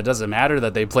 man. It doesn't matter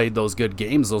that they played those good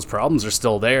games. Those problems are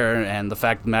still there, and the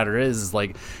fact of the matter is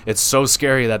like, it's so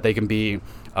scary that they can be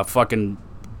a fucking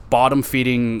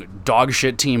bottom-feeding dog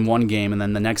shit team one game, and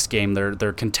then the next game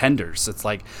they're contenders. It's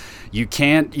like, you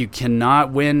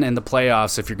cannot win in the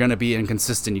playoffs if you're going to be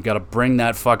inconsistent. You got to bring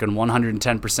that fucking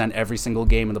 110% every single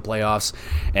game in the playoffs,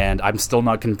 and I'm still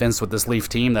not convinced with this Leaf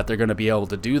team that they're going to be able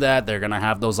to do that. They're going to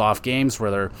have those off games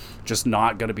where they're just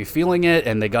not going to be feeling it,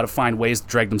 and they got to find ways to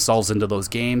drag themselves into those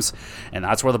games, and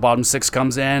that's where the bottom 6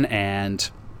 comes in, and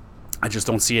I just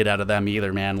don't see it out of them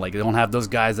either, man. Like, they don't have those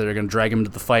guys that are going to drag them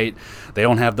into the fight. They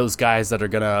don't have those guys that are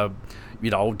going to,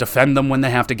 defend them when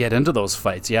they have to get into those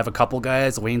fights. You have a couple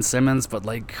guys, Wayne Simmons, but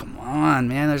like, come on,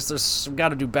 man, there's got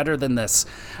to do better than this.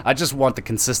 I just want the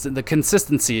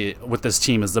consistency with this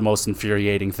team is the most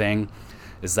infuriating thing.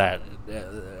 Is that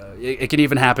it can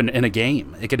even happen in a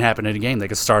game. It can happen in a game. They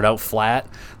can start out flat,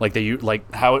 like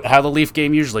how the Leaf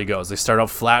game usually goes. They start out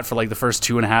flat for like the first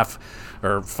 2.5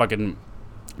 or fucking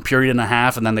period and a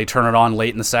half, and then they turn it on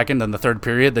late in the second. Then the third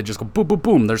period, they just go boom, boom,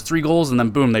 boom. There's 3 goals, and then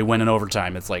boom, they win in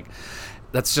overtime. It's like,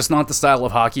 that's just not the style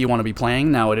of hockey you want to be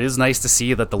playing. Now, it is nice to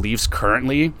see that the Leafs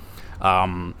currently,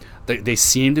 they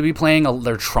seem to be playing,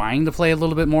 they're trying to play a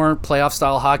little bit more playoff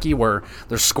style hockey where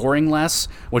they're scoring less,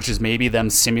 which is maybe them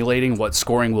simulating what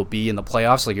scoring will be in the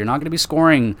playoffs. Like, you're not going to be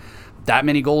scoring that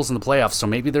many goals in the playoffs, so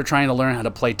maybe they're trying to learn how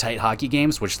to play tight hockey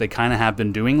games, which they kind of have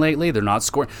been doing lately. They're not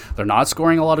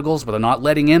scoring a lot of goals, but they're not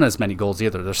letting in as many goals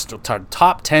either. They're still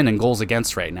top 10 in goals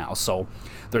against right now, so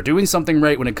they're doing something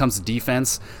right when it comes to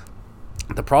defense.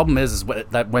 The problem is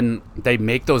that when they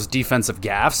make those defensive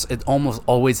gaffes, it almost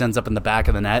always ends up in the back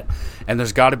of the net, and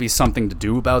there's got to be something to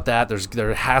do about that.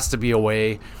 There has to be a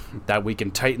way that we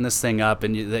can tighten this thing up,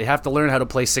 and they have to learn how to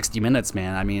play 60 minutes,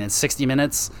 man. I mean, it's 60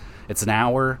 minutes. It's an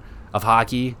hour of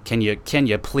hockey. Can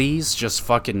you please just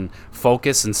fucking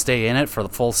focus and stay in it for the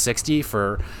full 60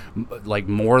 for like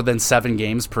more than 7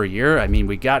 games per year? I mean,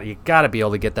 you got to be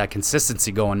able to get that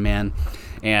consistency going, man.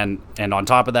 And on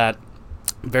top of that,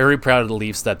 very proud of the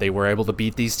Leafs that they were able to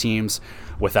beat these teams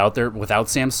without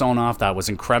Samsonov. That was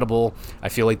incredible. I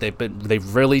feel like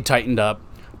they've really tightened up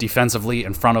defensively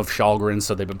in front of Källgren,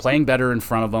 so they've been playing better in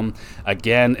front of them.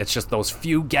 Again, it's just those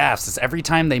few gaffes. It's every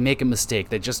time they make a mistake,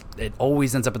 it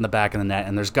always ends up in the back of the net,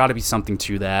 and there's got to be something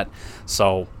to that.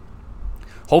 So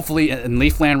hopefully in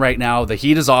Leafland right now, the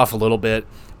heat is off a little bit,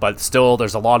 but still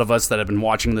there's a lot of us that have been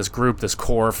watching this group, this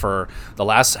core, for the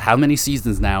last how many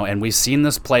seasons now, and we've seen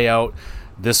this play out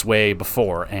this way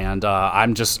before, and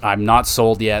I'm not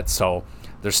sold yet. So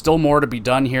there's still more to be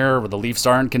done here. The Leafs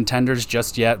aren't contenders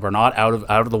just yet. We're not out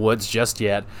of the woods just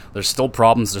yet. There's still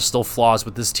problems. There's still flaws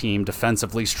with this team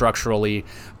defensively, structurally,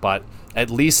 but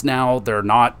at least now they're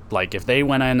not like, if they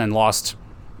went in and lost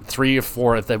 3 or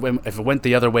 4, if it went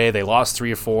the other way, they lost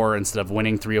 3 or 4 instead of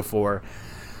winning 3 or 4.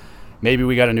 Maybe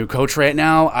we got a new coach right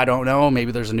now. I don't know.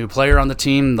 Maybe there's a new player on the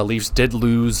team. The Leafs did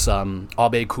lose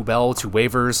Abe Kubel to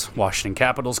waivers. Washington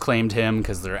Capitals claimed him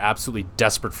because they're absolutely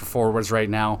desperate for forwards right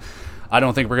now. I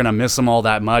don't think we're going to miss him all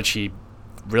that much. He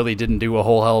really didn't do a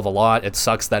whole hell of a lot. It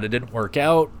sucks that it didn't work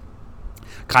out.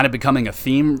 Kind of becoming a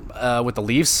theme with the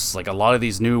Leafs. Like, a lot of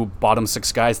these new bottom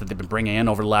 6 guys that they've been bringing in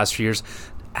over the last few years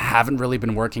haven't really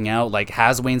been working out. Like,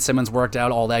 has Wayne Simmons worked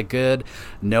out all that good?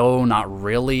 No, not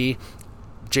really.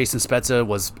 Jason Spezza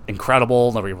was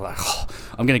incredible. We were like, oh,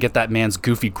 I'm going to get that man's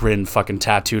goofy grin fucking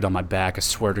tattooed on my back, I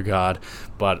swear to God.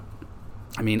 But,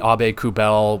 I mean, Abe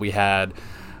Kubel, we had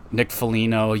Nick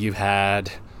Foligno, you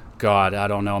had, God, I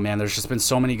don't know, man. There's just been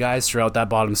so many guys throughout that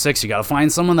bottom 6. You got to find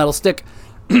someone that'll stick,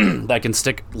 that can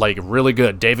stick, like, really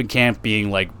good. David Kampf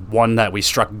being, like, one that we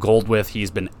struck gold with. He's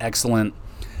been excellent.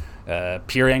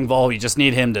 Pierre Engvall, we just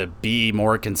need him to be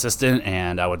more consistent,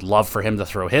 and I would love for him to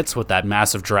throw hits with that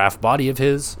massive draft body of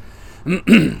his.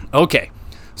 Okay,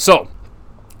 so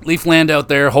Leafland out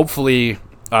there, hopefully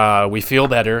we feel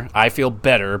better. I feel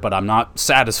better, but I'm not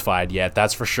satisfied yet,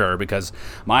 that's for sure, because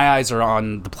my eyes are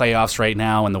on the playoffs right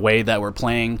now, and the way that we're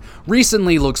playing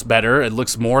recently looks better. It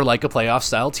looks more like a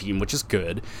playoff-style team, which is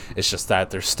good. It's just that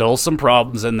there's still some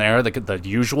problems in there. The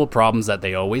usual problems that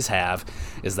they always have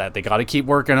is that they got to keep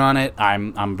working on it.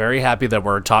 I'm very happy that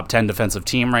we're a top 10 defensive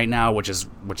team right now, which is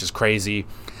crazy.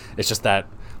 It's just that,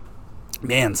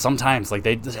 man, sometimes like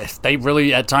they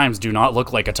really at times do not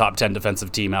look like a top 10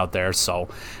 defensive team out there. So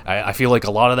I feel like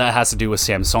a lot of that has to do with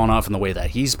Samsonov and the way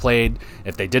that he's played.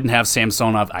 If they didn't have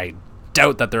Samsonov, I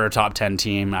doubt that they're a top 10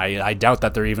 team. I doubt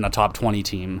that they're even a top 20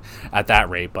 team at that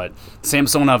rate. But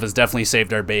Samsonov has definitely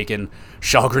saved our bacon.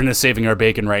 Källgren is saving our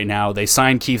bacon right now. They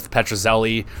signed Keith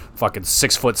Petruzzelli, fucking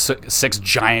 6'6"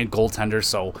 giant goaltender.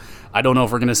 So I don't know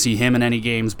if we're going to see him in any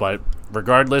games, but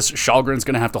regardless, Källgren's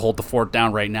going to have to hold the fort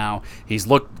down right now. He's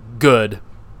looked good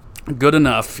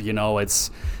enough. You know,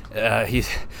 it's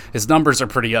his numbers are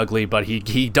pretty ugly, but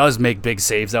he does make big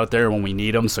saves out there when we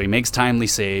need him. So he makes timely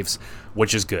saves,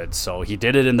 which is good. So he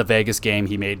did it in the Vegas game.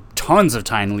 He made tons of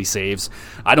timely saves.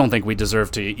 I don't think we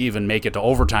deserve to even make it to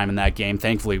overtime in that game.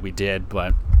 Thankfully, we did,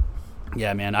 but.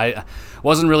 Yeah, man, I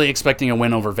wasn't really expecting a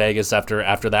win over Vegas after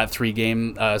that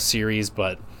 3-game series,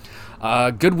 but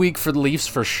good week for the Leafs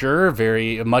for sure.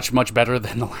 Very much better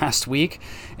than the last week,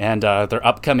 and their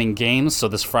upcoming games. So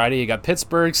this Friday you got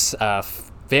Pittsburgh's,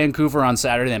 Vancouver on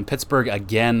Saturday, and Pittsburgh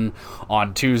again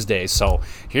on Tuesday. So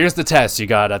here's the test: you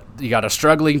got a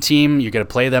struggling team. You got to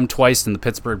play them twice in the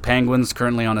Pittsburgh Penguins,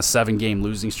 currently on a 7-game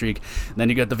losing streak. And then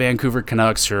you got the Vancouver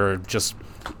Canucks, who are just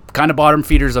kind of bottom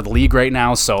feeders of the league right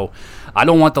now. So I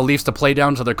don't want the Leafs to play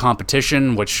down to their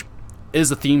competition, which is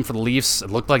the theme for the Leafs. It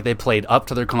looked like they played up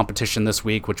to their competition this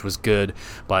week, which was good,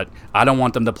 but I don't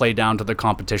want them to play down to their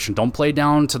competition. Don't play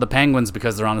down to the Penguins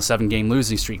because they're on a 7-game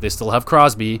losing streak. They still have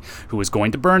Crosby, who is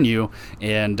going to burn you,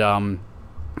 and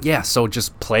so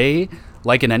just play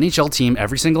like an NHL team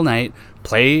every single night.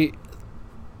 Play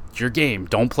your game.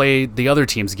 Don't play the other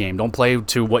team's game. Don't play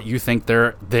to what you think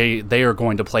they are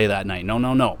going to play that night.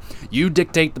 No. You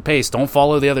dictate the pace. Don't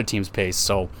follow the other team's pace.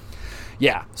 So,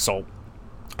 yeah. So,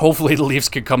 hopefully the Leafs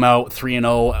could come out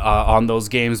 3-0 on those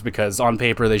games, because on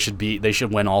paper they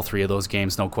should win all 3 of those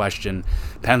games, no question.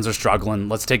 Pens are struggling.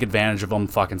 Let's take advantage of them.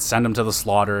 Fucking send them to the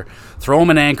slaughter. Throw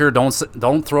them an anchor. Don't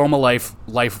throw them a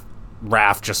life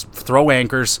raft. Just throw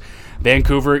anchors.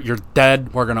 Vancouver, you're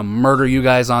dead. We're gonna murder you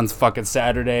guys on fucking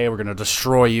Saturday. We're gonna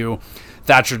destroy you.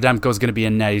 Thatcher Demko's gonna be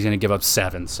in net. He's gonna give up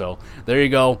 7. So there you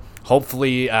go.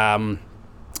 Hopefully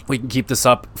we can keep this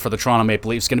up for the Toronto Maple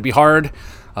Leafs. It's gonna be hard.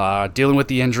 Dealing with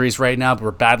the injuries right now, but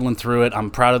we're battling through it.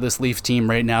 I'm proud of this Leafs team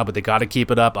right now, but they got to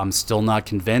keep it up. I'm still not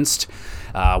convinced.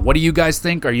 What do you guys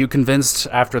think? Are you convinced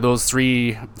after those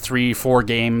 4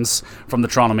 games from the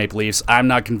Toronto Maple Leafs? I'm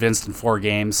not convinced in 4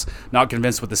 games. Not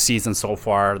convinced with the season so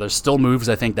far. There's still moves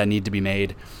I think that need to be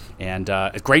made. And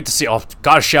it's great to see. Oh,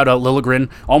 gotta shout out Liljegren.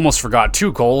 Almost forgot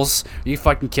 2 goals. Are you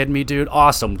fucking kidding me, dude?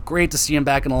 Awesome. Great to see him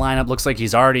back in the lineup. Looks like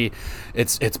he's already.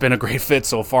 It's been a great fit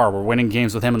so far. We're winning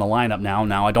games with him in the lineup now.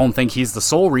 Now I don't think he's the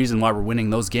sole reason why we're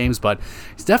winning those games, but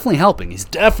he's definitely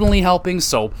helping.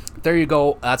 So there you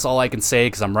go. That's all I can say,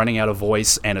 because I'm running out of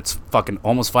voice, and it's fucking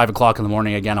almost 5 o'clock in the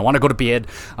morning again. I want to go to bed.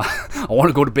 I want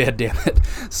to go to bed, damn it.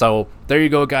 So there you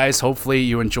go, guys. Hopefully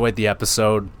you enjoyed the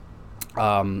episode.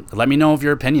 Let me know of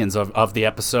your opinions of the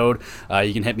episode.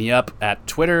 You can hit me up at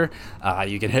Twitter.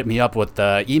 You can hit me up with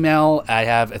the email I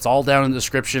have. It's all down in the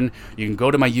description. You can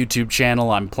go to my YouTube channel.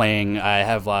 I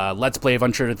have Let's Play of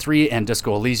Uncharted 3 and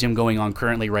Disco Elysium going on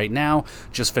currently right now.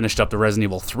 Just finished up the Resident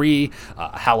Evil 3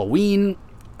 Halloween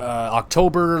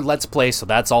October Let's Play, so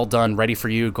that's all done, ready for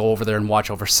you. Go over there and watch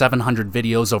over 700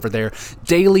 videos over there.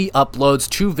 Daily uploads,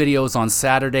 2 videos on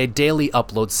Saturday, daily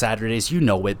uploads Saturdays, you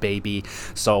know it, baby.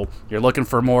 So you're looking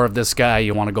for more of this guy,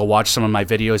 you want to go watch some of my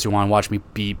videos, you want to watch me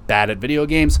be bad at video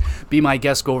games, be my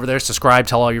guest, go over there, subscribe,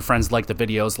 tell all your friends like the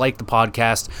videos, like the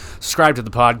podcast, subscribe to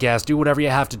the podcast, do whatever you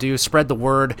have to do, spread the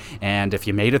word, and if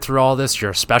you made it through all this,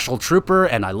 you're a special trooper,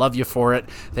 and I love you for it.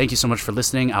 Thank you so much for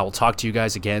listening. I will talk to you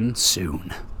guys again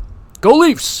soon. Go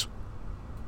Leafs!